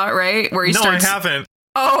robot, right? Where he starts. I haven't.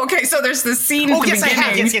 Oh, okay. So there's this scene. At the beginning. I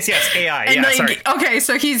have. Yes. AI. And sorry. Okay,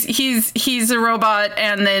 so he's a robot,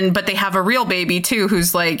 but they have a real baby too,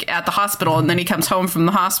 who's like at the hospital, and then he comes home from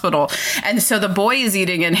the hospital, and so the boy is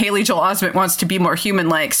eating, and Haley Joel Osment wants to be more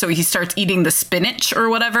human-like, so he starts eating the spinach or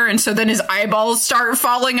whatever, and so then his eyeballs start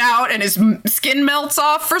falling out, and his skin melts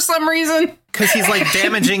off for some reason. Because he's like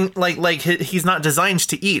damaging, like he's not designed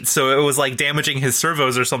to eat, so it was like damaging his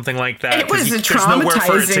servos or something like that. It was a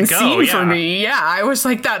traumatizing scene for me. Yeah, I was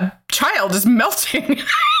like, that child is melting.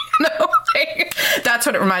 That's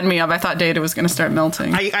what it reminded me of. I thought Data was going to start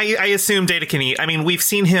melting. I assume Data can eat. I mean, we've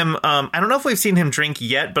seen him. I don't know if we've seen him drink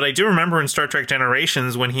yet, but I do remember in Star Trek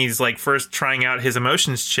Generations when he's like first trying out his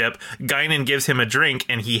emotions chip, Guinan gives him a drink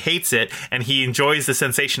and he hates it, and he enjoys the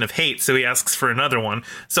sensation of hate, so he asks for another one.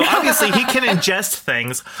 So obviously he can ingest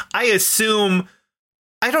things. I assume.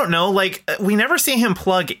 I don't know, like, we never see him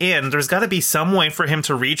plug in. There's got to be some way for him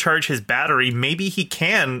to recharge his battery. Maybe he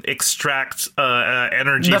can extract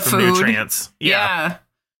energy from nutrients. Yeah.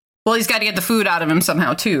 Well, he's got to get the food out of him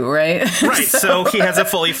somehow, too, right? Right, so he has a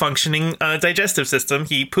fully functioning digestive system.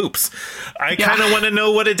 He poops. I kind of want to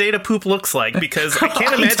know what a Data poop looks like, because I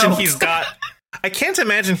can't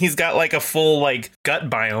imagine he's got like a full like gut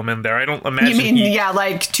biome in there. I don't imagine. You mean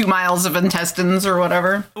like 2 miles of intestines or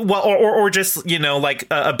whatever? Well, or just like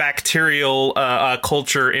a bacterial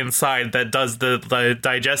culture inside that does the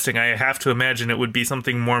digesting. I have to imagine it would be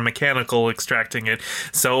something more mechanical extracting it.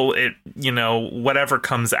 So it whatever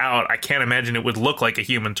comes out, I can't imagine it would look like a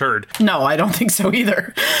human turd. No, I don't think so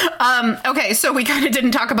either. Okay, so we kind of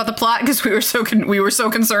didn't talk about the plot because we were so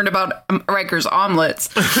concerned about Riker's omelets,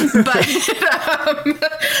 but.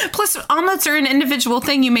 Plus, omelets are an individual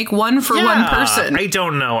thing. You make one for one person. I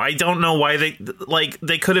don't know why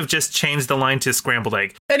they could have just changed the line to scrambled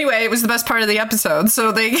egg. Anyway, it was the best part of the episode.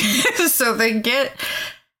 So they get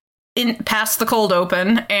in past the cold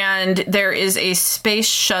open, and there is a space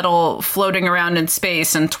shuttle floating around in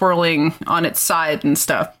space and twirling on its side and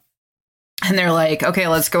stuff. And they're like, okay,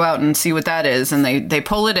 let's go out and see what that is. And they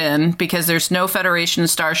pull it in because there's no Federation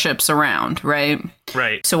starships around, right?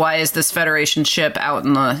 Right. So why is this Federation ship out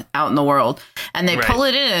in the world? And they pull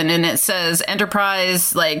it in, and it says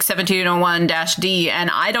Enterprise like 1701-D. And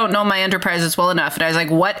I don't know my Enterprises well enough. And I was like,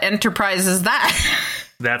 what Enterprise is that?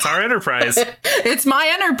 That's our Enterprise. It's my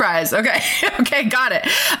Enterprise. Okay. Okay, got it.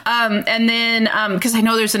 And then, because I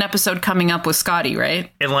know there's an episode coming up with Scotty,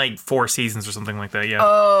 right? In like 4 seasons or something like that, yeah.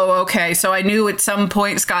 Oh, okay. So I knew at some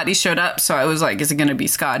point Scotty showed up, so I was like, is it going to be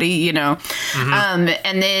Scotty, Mm-hmm.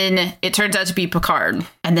 And then it turns out to be Picard.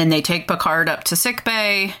 And then they take Picard up to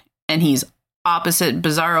sickbay, and he's opposite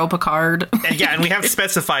Bizarro Picard. And we have to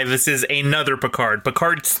specify this is another Picard.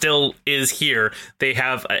 Picard still is here. They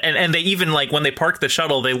have, and they even, like, when they park the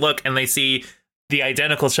shuttle, they look and they see the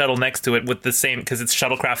identical shuttle next to it with the same, because it's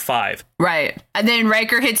Shuttlecraft 5. Right. And then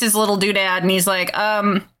Riker hits his little doodad, and he's like,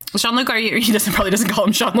 Jean-Luc, he probably doesn't call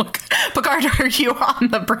him Jean-Luc. Picard, are you on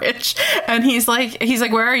the bridge? And he's like,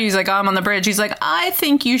 where are you? He's like, I'm on the bridge. He's like, I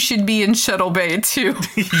think you should be in Shuttle Bay too.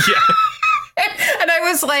 Yeah. And I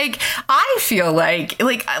was like, I feel like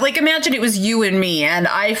imagine it was you and me, and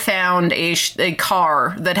I found a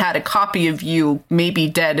car that had a copy of you, maybe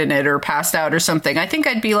dead in it or passed out or something. I think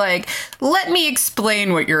I'd be like, let me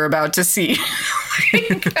explain what you're about to see.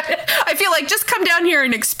 I feel like just come down here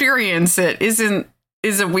and experience it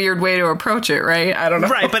is a weird way to approach it, right? I don't know.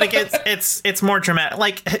 Right, but it's more dramatic.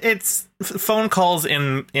 Like, it's phone calls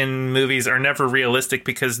in movies are never realistic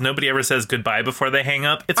because nobody ever says goodbye before they hang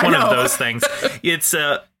up. It's one of those things. It's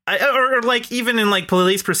or like even in like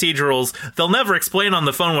police procedurals, they'll never explain on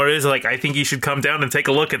the phone what it is. Like, I think you should come down and take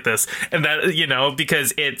a look at this, and that, you know,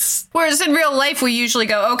 because it's. Whereas in real life, we usually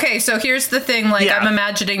go, okay, so here's the thing. Like, I'm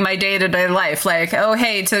imagining my day-to-day life. Like, oh,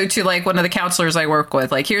 hey, to like one of the counselors I work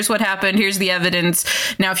with. Like, here's what happened. Here's the evidence.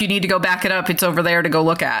 Now, if you need to go back it up, it's over there to go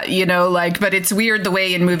look at. You know, like, but it's weird the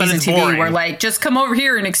way in movies and TV boring. Where like, just come over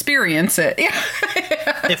here and experience it.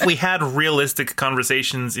 If we had realistic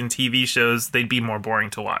conversations in TV shows, they'd be more boring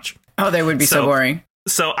to watch. Oh, they would be so boring.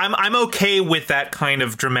 So I'm okay with that kind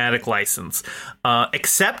of dramatic license,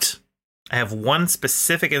 except I have one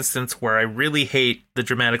specific instance where I really hate the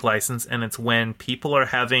dramatic license, and it's when people are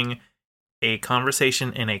having a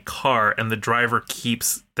conversation in a car and the driver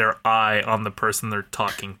keeps their eye on the person they're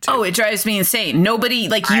talking to. Oh, it drives me insane. Nobody,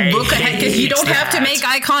 like, you look ahead because you don't have to make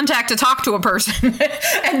eye contact to talk to a person.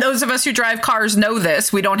 And those of us who drive cars know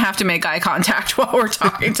this. We don't have to make eye contact while we're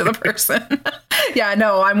talking to the person. Yeah,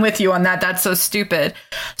 no, I'm with you on that. That's so stupid.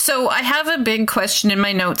 So I have a big question in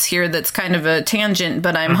my notes here that's kind of a tangent,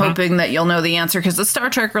 but I'm hoping that you'll know the answer because it's Star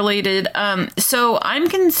Trek related. So I'm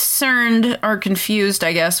concerned, or confused,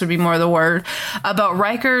 I guess would be more the word, about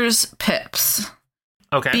Riker's pips.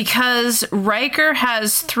 Okay. Because Riker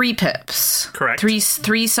has 3 pips. Correct.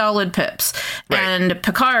 Three solid pips. Right. And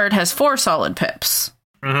Picard has 4 solid pips.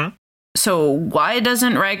 Mm-hmm. So why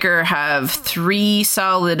doesn't Riker have 3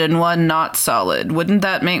 solid and 1 not solid? Wouldn't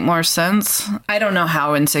that make more sense? I don't know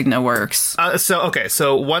how Insignia works.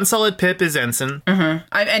 So 1 solid pip is ensign. Mm-hmm.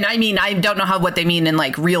 I don't know what they mean in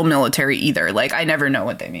like real military either. Like, I never know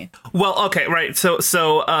what they mean. Well, okay, right. So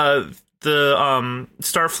the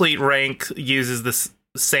Starfleet rank uses this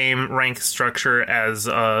same rank structure as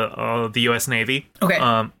the U.S. Navy.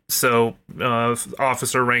 Okay. So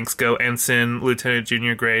officer ranks go ensign, lieutenant,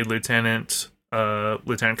 junior grade, lieutenant,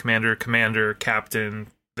 lieutenant commander, commander, captain,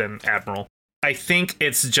 then admiral. I think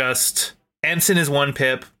it's just ensign is 1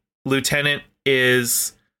 pip, lieutenant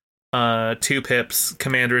is 2 pips,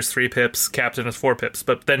 commander is 3 pips, captain is 4 pips.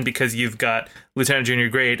 But then because you've got lieutenant, junior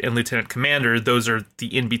grade, and lieutenant commander, those are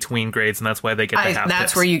the in-between grades, and that's why they get the half pips.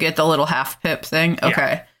 That's where you get the little half pip thing? Okay.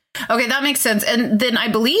 Yeah. Okay, that makes sense. And then I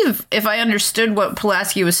believe, if I understood what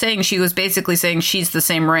Pulaski was saying, she was basically saying she's the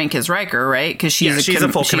same rank as Riker, right? Because she's a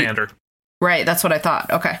full commander. Right, that's what I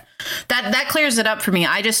thought. Okay. That clears it up for me.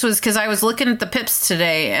 I just was, because I was looking at the pips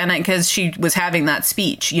today, and because she was having that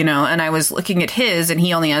speech, you know, and I was looking at his, and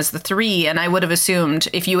he only has the 3, and I would have assumed,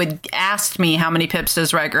 if you had asked me how many pips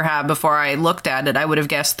does Riker have before I looked at it, I would have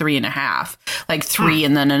guessed 3.5. Like 3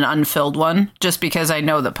 and then an unfilled one, just because I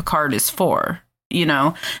know that Picard is 4, you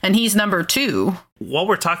know, and he's number 2. While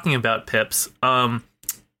we're talking about pips,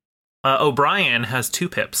 O'Brien has 2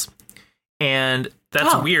 pips, and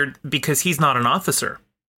that's weird because he's not an officer.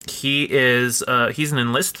 He is he's an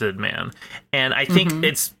enlisted man, and I think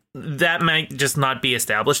that might just not be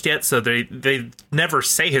established yet. So they never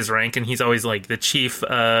say his rank, and he's always like the chief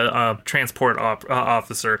transport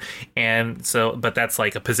officer, and so but that's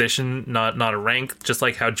like a position, not a rank. Just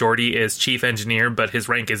like how Geordi is chief engineer, but his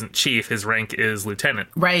rank isn't chief; his rank is lieutenant.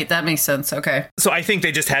 Right, that makes sense. Okay. So I think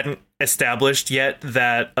they just hadn't established yet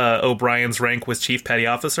that O'Brien's rank was chief petty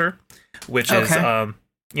officer, which is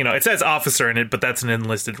you know, it says officer in it, but that's an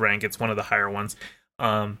enlisted rank. It's one of the higher ones.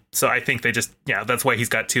 So I think they just, that's why he's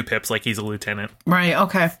got 2 pips, like he's a lieutenant. Right,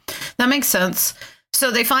 okay. That makes sense. So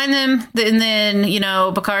they find them, and then, you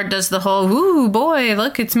know, Picard does the whole, ooh, boy,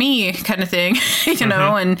 look, it's me kind of thing, you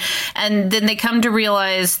know, and then they come to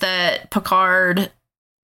realize that Picard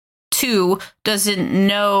 2 doesn't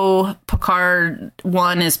know Picard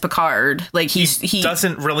 1 is Picard. Like, he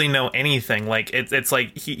doesn't really know anything. Like, it's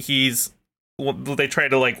like he's... Well, they try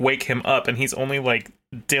to like wake him up, and he's only like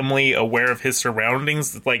dimly aware of his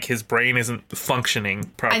surroundings. Like his brain isn't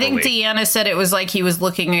functioning properly. I think Deanna said it was like he was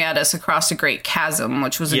looking at us across a great chasm,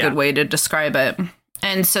 which was a good way to describe it.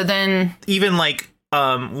 And so then even like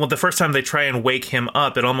the first time they try and wake him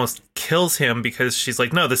up, it almost kills him because she's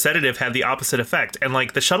like, no, the sedative had the opposite effect. And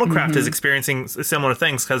like the shuttlecraft is experiencing similar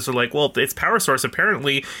things because they're like, well, its power source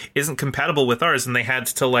apparently isn't compatible with ours. And they had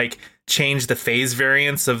to like change the phase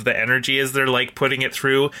variance of the energy as they're like putting it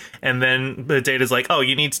through. And then the Data's like, oh,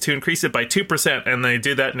 you need to increase it by 2%. And they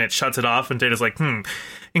do that and it shuts it off. And Data's like,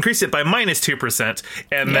 increase it by -2%.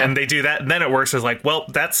 And then they do that. And then it works. It's like, well,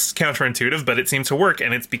 that's counterintuitive, but it seems to work.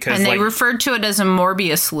 And it's because they referred to it as a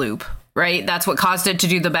Morbius loop. right? That's what caused it to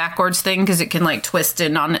do the backwards thing, because it can like twist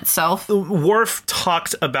in on itself. Worf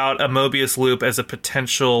talked about a Mobius loop as a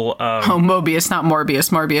potential. Mobius, not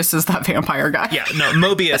Morbius. Morbius is that vampire guy. Yeah, no,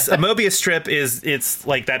 Mobius. A Mobius strip it's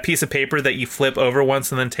like that piece of paper that you flip over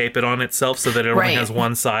once and then tape it on itself so that it only has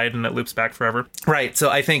one side and it loops back forever. Right. So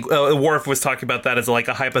I think Worf was talking about that as like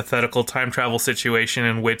a hypothetical time travel situation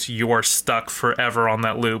in which you're stuck forever on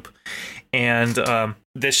that loop. And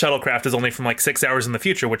this shuttlecraft is only from like 6 hours in the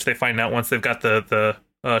future, which they find out once they've got the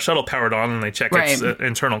shuttle powered on and they check its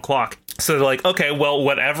internal clock. So they're like, okay, well,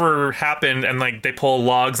 whatever happened, and like they pull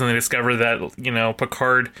logs and they discover that, you know,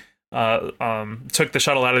 Picard took the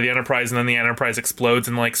shuttle out of the Enterprise, and then the Enterprise explodes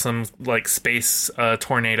in like some like space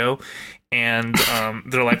tornado. And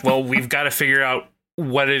they're like, well, we've got to figure out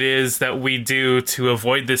what it is that we do to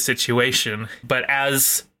avoid this situation. But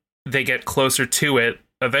as they get closer to it,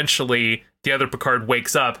 eventually the other Picard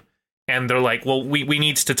wakes up and they're like, well, we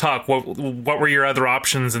need to talk. What were your other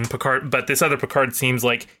options? And Picard, but this other Picard seems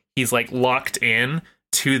like he's like locked in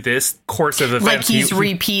to this course of events. Like he's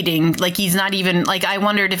repeating, like he's not even, like I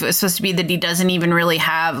wondered if it was supposed to be that he doesn't even really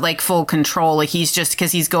have like full control. Like he's just,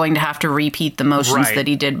 because he's going to have to repeat the motions that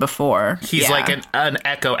he did before. He's like an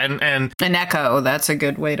echo, and an echo. That's a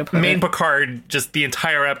good way to put it. Main Picard, just the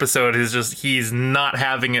entire episode is just, he's not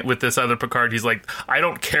having it with this other Picard. He's like, I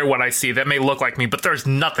don't care what I see. That may look like me, but there's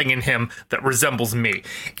nothing in him that resembles me.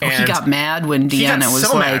 And he got mad when Deanna was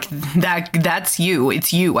so like, that's you.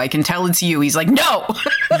 It's you. I can tell it's you. He's like, no.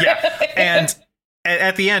 Yeah, and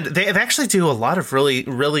at the end, they actually do a lot of really,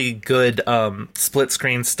 really good split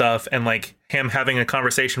screen stuff, and like him having a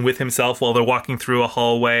conversation with himself while they're walking through a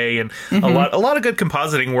hallway, and a lot of good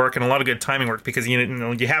compositing work and a lot of good timing work, because you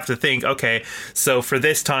know you have to think, okay, so for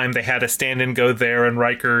this time they had a stand-in go there, and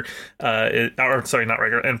Riker, or sorry, not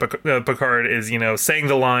Riker, and Picard is, you know, saying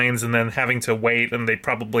the lines and then having to wait, and they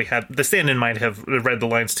probably had the stand-in might have read the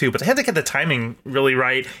lines too, but they had to get the timing really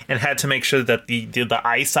right and had to make sure that the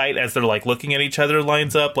eyesight as they're like looking at each other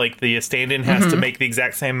lines up. Like the stand-in has to make the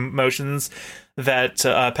exact same motions that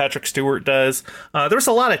Patrick Stewart does. There was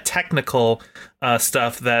a lot of technical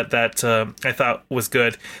stuff that I thought was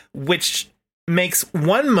good, which makes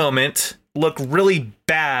one moment look really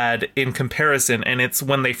bad in comparison, and it's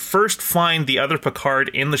when they first find the other Picard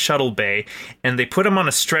in the shuttle bay, and they put him on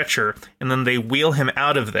a stretcher, and then they wheel him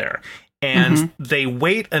out of there, and they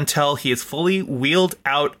wait until he is fully wheeled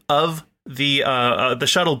out of the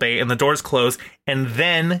shuttle bay and the doors close, and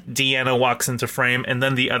then Deanna walks into frame, and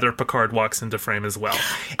then the other Picard walks into frame as well.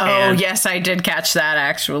 Oh, yes, I did catch that,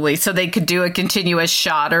 actually. So they could do a continuous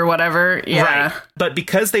shot or whatever. Yeah. Right. But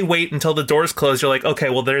because they wait until the doors close, you're like, okay,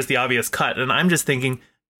 well, there's the obvious cut. And I'm just thinking,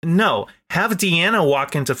 no, have Deanna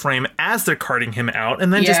walk into frame as they're carting him out,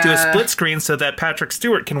 and then just do a split screen so that Patrick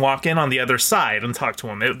Stewart can walk in on the other side and talk to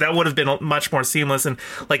him. That would have been much more seamless, and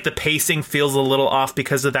like the pacing feels a little off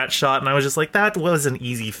because of that shot, and I was just like, that was an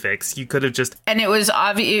easy fix. You could have just... And it was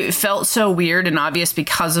obvious. It felt so weird and obvious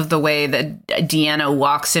because of the way that Deanna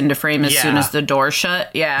walks into frame as soon as the door shut.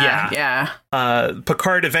 Yeah.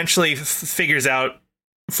 Picard eventually figures out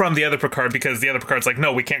from the other Picard, because the other Picard's like,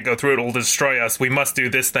 no, we can't go through it, it'll destroy us, we must do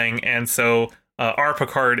this thing. And so our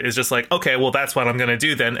Picard is just like, okay, well, that's what I'm gonna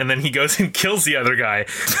do then. And then he goes and kills the other guy.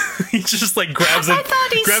 He just like grabs a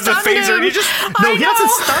phaser, and he just he doesn't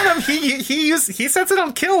stun him. He sets it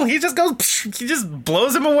on kill. He just goes, he just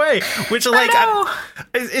blows him away. Which like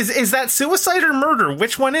is that suicide or murder?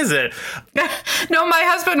 Which one is it? No, my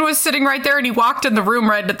husband was sitting right there, and he walked in the room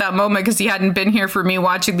right at that moment because he hadn't been here for me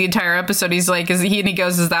watching the entire episode. He's like, and he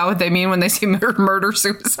goes, is that what they mean when they say murder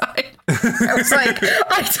suicide? I was like,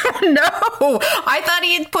 I don't know. I thought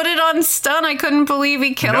he had put it on stun. I couldn't believe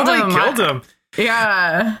he killed him. He killed him.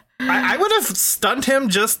 Yeah. I would have stunned him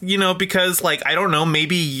just, you know, because, like, I don't know,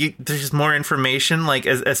 maybe there's more information, like,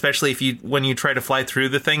 especially when you try to fly through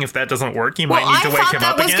the thing, if that doesn't work, you might need to wake him up again. I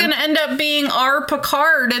thought that was going to end up being our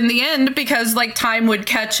Picard in the end, because, like, time would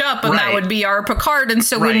catch up, and that would be our Picard. And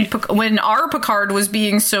so when our Picard was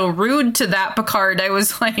being so rude to that Picard, I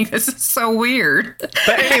was like, this is so weird.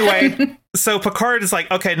 But anyway... So Picard is like,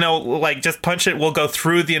 okay, no, like, just punch it. We'll go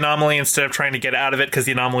through the anomaly instead of trying to get out of it, because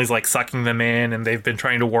the anomaly's, like, sucking them in, and they've been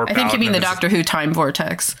trying to warp out. I think you mean the Doctor Who time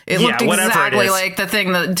vortex. It looked exactly like the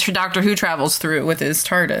thing that Doctor Who travels through with his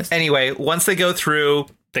TARDIS. Anyway, once they go through,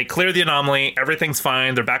 they clear the anomaly, everything's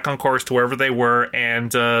fine, they're back on course to wherever they were,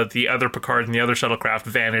 and the other Picard and the other shuttlecraft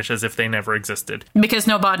vanish as if they never existed. Because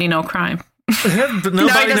no body, no crime. No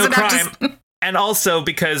body, no crime. And also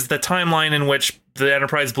because the timeline in which the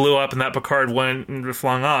Enterprise blew up and that Picard went and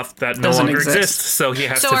flung off, that no Doesn't longer exist. exists. So he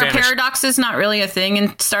has to So are vanish. paradoxes not really a thing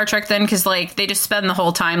in Star Trek then? Because like they just spend the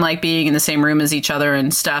whole time like being in the same room as each other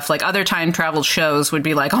and stuff. Like other time travel shows would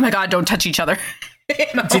be like, oh my God, don't touch each other. You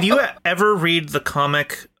know? Did you ever read the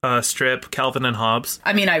comic strip Calvin and Hobbes?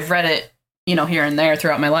 I mean, I've read it, you know, here and there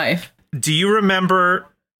throughout my life. Do you remember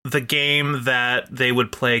the game that they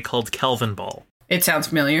would play called Kelvin Ball? It sounds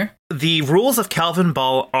familiar. The rules of Kelvin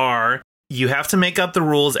Ball are you have to make up the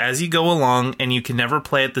rules as you go along, and you can never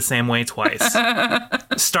play it the same way twice.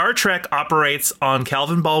 Star Trek operates on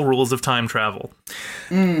Kelvin Ball rules of time travel.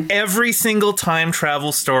 Every single time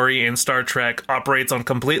travel story in Star Trek operates on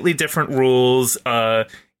completely different rules.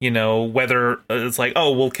 You know, whether it's like,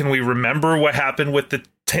 oh, well, can we remember what happened with the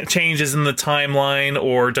changes in the timeline,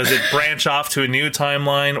 or does it branch off to a new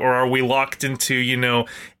timeline, or are we locked into, you know,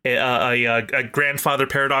 a grandfather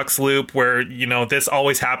paradox loop where, you know, this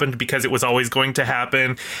always happened because it was always going to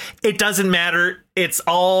happen? It doesn't matter. It's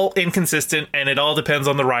all inconsistent, and it all depends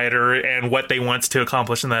on the writer and what they want to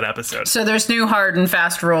accomplish in that episode. So there's new hard and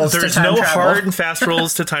fast rules. There's to time no travel. hard and fast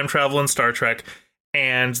rules to time travel in Star Trek.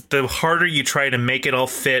 And the harder you try to make it all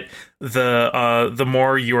fit, the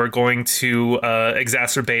more you are going to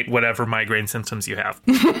exacerbate whatever migraine symptoms you have.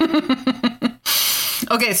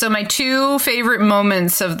 Okay, so my two favorite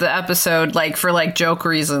moments of the episode, like for like joke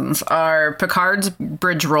reasons, are Picard's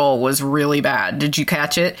bridge roll was really bad. Did you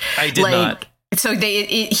catch it? I did not. So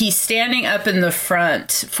he's standing up in the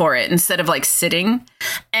front for it instead of like sitting,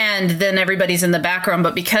 and then everybody's in the background.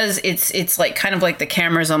 But because it's like kind of like the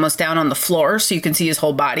camera's almost down on the floor, so you can see his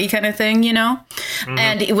whole body, kind of thing, you know. Mm-hmm.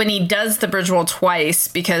 And when he does the bridge roll twice,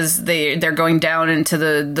 because they're going down into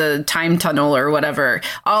the time tunnel or whatever,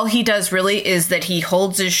 all he does really is that he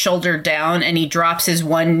holds his shoulder down and he drops his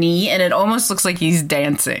one knee, and it almost looks like he's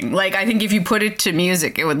dancing. Like I think if you put it to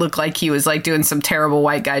music, it would look like he was like doing some terrible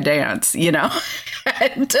white guy dance, you know.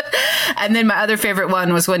 And then my other favorite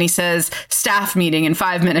one was when he says staff meeting in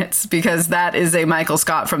 5 minutes, because that is a Michael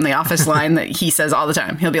Scott from The Office line that he says all the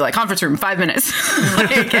time. He'll be like, conference room, 5 minutes.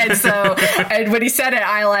 And when he said it,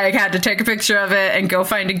 I like had to take a picture of it and go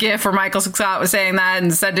find a GIF where Michael Scott was saying that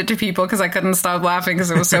and send it to people because I couldn't stop laughing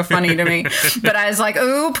because it was so funny to me. But I was like,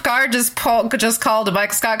 ooh, Picard just called a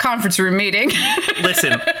Michael Scott conference room meeting.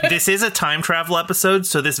 Listen, this is a time travel episode,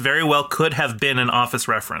 so this very well could have been an Office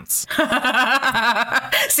reference.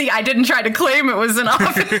 See, I didn't try to claim it was an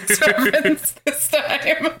Office reference this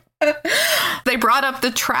time. They brought up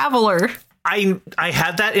the Traveler. I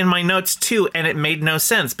had that in my notes too, and it made no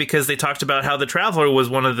sense because they talked about how the Traveler was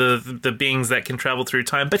one of the beings that can travel through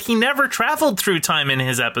time, but he never traveled through time in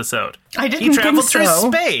his episode. I didn't He traveled think so.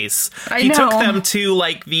 through space. I he know. took them to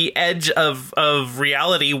like the edge of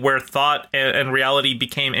reality where thought and reality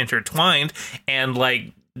became intertwined, and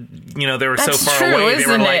like, you know, they were That's so far true, away. They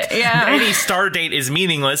were isn't like, it? Yeah. any star date is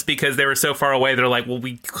meaningless because they were so far away. They're like, well,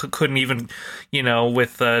 we couldn't even, you know,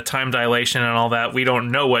 with time dilation and all that, we don't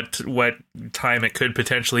know what time it could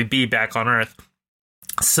potentially be back on Earth.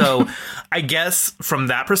 So I guess from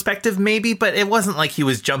that perspective, maybe, but it wasn't like he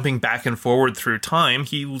was jumping back and forward through time.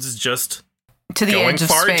 He was just To the going edge of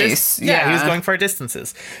far space. Yeah, he was going far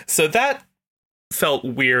distances. So that felt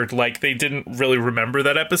weird. Like they didn't really remember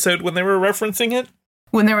that episode when they were referencing it.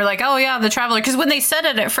 When they were like, oh, yeah, the Traveler. Because when they said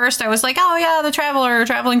it at first, I was like, oh, yeah, the Traveler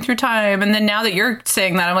traveling through time. And then now that you're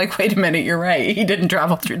saying that, I'm like, wait a minute, you're right. He didn't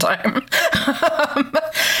travel through time.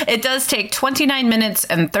 It does take 29 minutes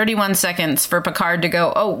and 31 seconds for Picard to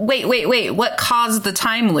go, oh, wait, what caused the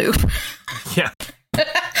time loop? Yeah.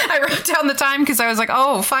 I wrote down the time because I was like,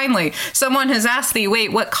 oh, finally, someone has asked the,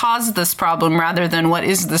 wait, what caused this problem rather than what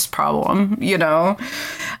is this problem, you know?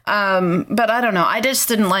 But I don't know. I just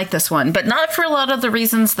didn't like this one, but not for a lot of the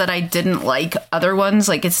reasons that I didn't like other ones.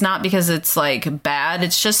 Like, it's not because it's like bad.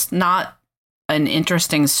 It's just not an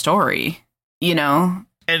interesting story, you know?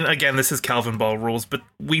 And again, this is Calvin Ball rules, but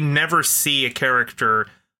we never see a character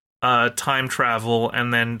time travel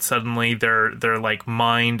and then suddenly their like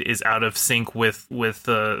mind is out of sync with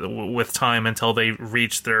time until they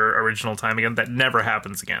reach their original time again. That never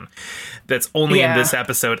happens again. That's only in this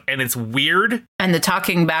episode, and it's weird. And the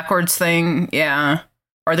talking backwards thing, yeah.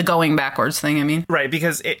 Or the going backwards thing, I mean. Right,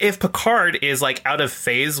 because if Picard is like out of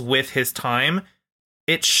phase with his time,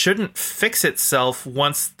 it shouldn't fix itself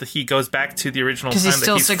once he goes back to the original time. Because he's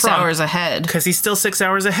still 6 hours ahead. Because he's still 6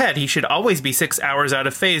 hours ahead. He should always be 6 hours out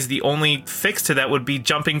of phase. The only fix to that would be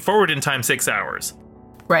jumping forward in time 6 hours.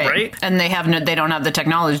 Right? And they don't have the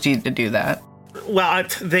technology to do that. Well,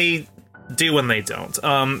 they do when they don't.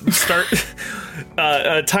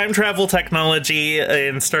 Time travel technology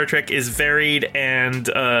in Star Trek is varied, and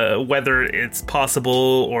whether it's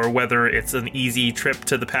possible or whether it's an easy trip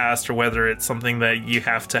to the past or whether it's something that you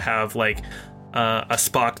have to have like a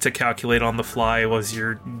Spock to calculate on the fly as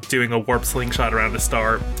you're doing a warp slingshot around a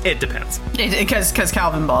star, it depends. Because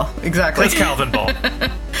Calvin Ball, exactly. Because Calvin Ball.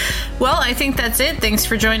 Well, I think that's it. Thanks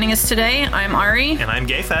for joining us today. I'm Ari. And I'm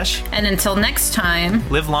Gayfesh. And until next time,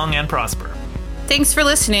 live long and prosper. Thanks for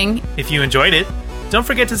listening. If you enjoyed it, don't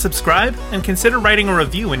forget to subscribe and consider writing a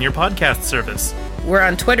review in your podcast service. We're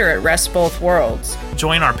on Twitter at RestBothWorlds.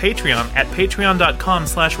 Join our Patreon at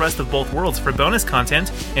patreon.com/restofbothworlds for bonus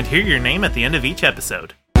content and hear your name at the end of each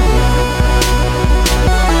episode.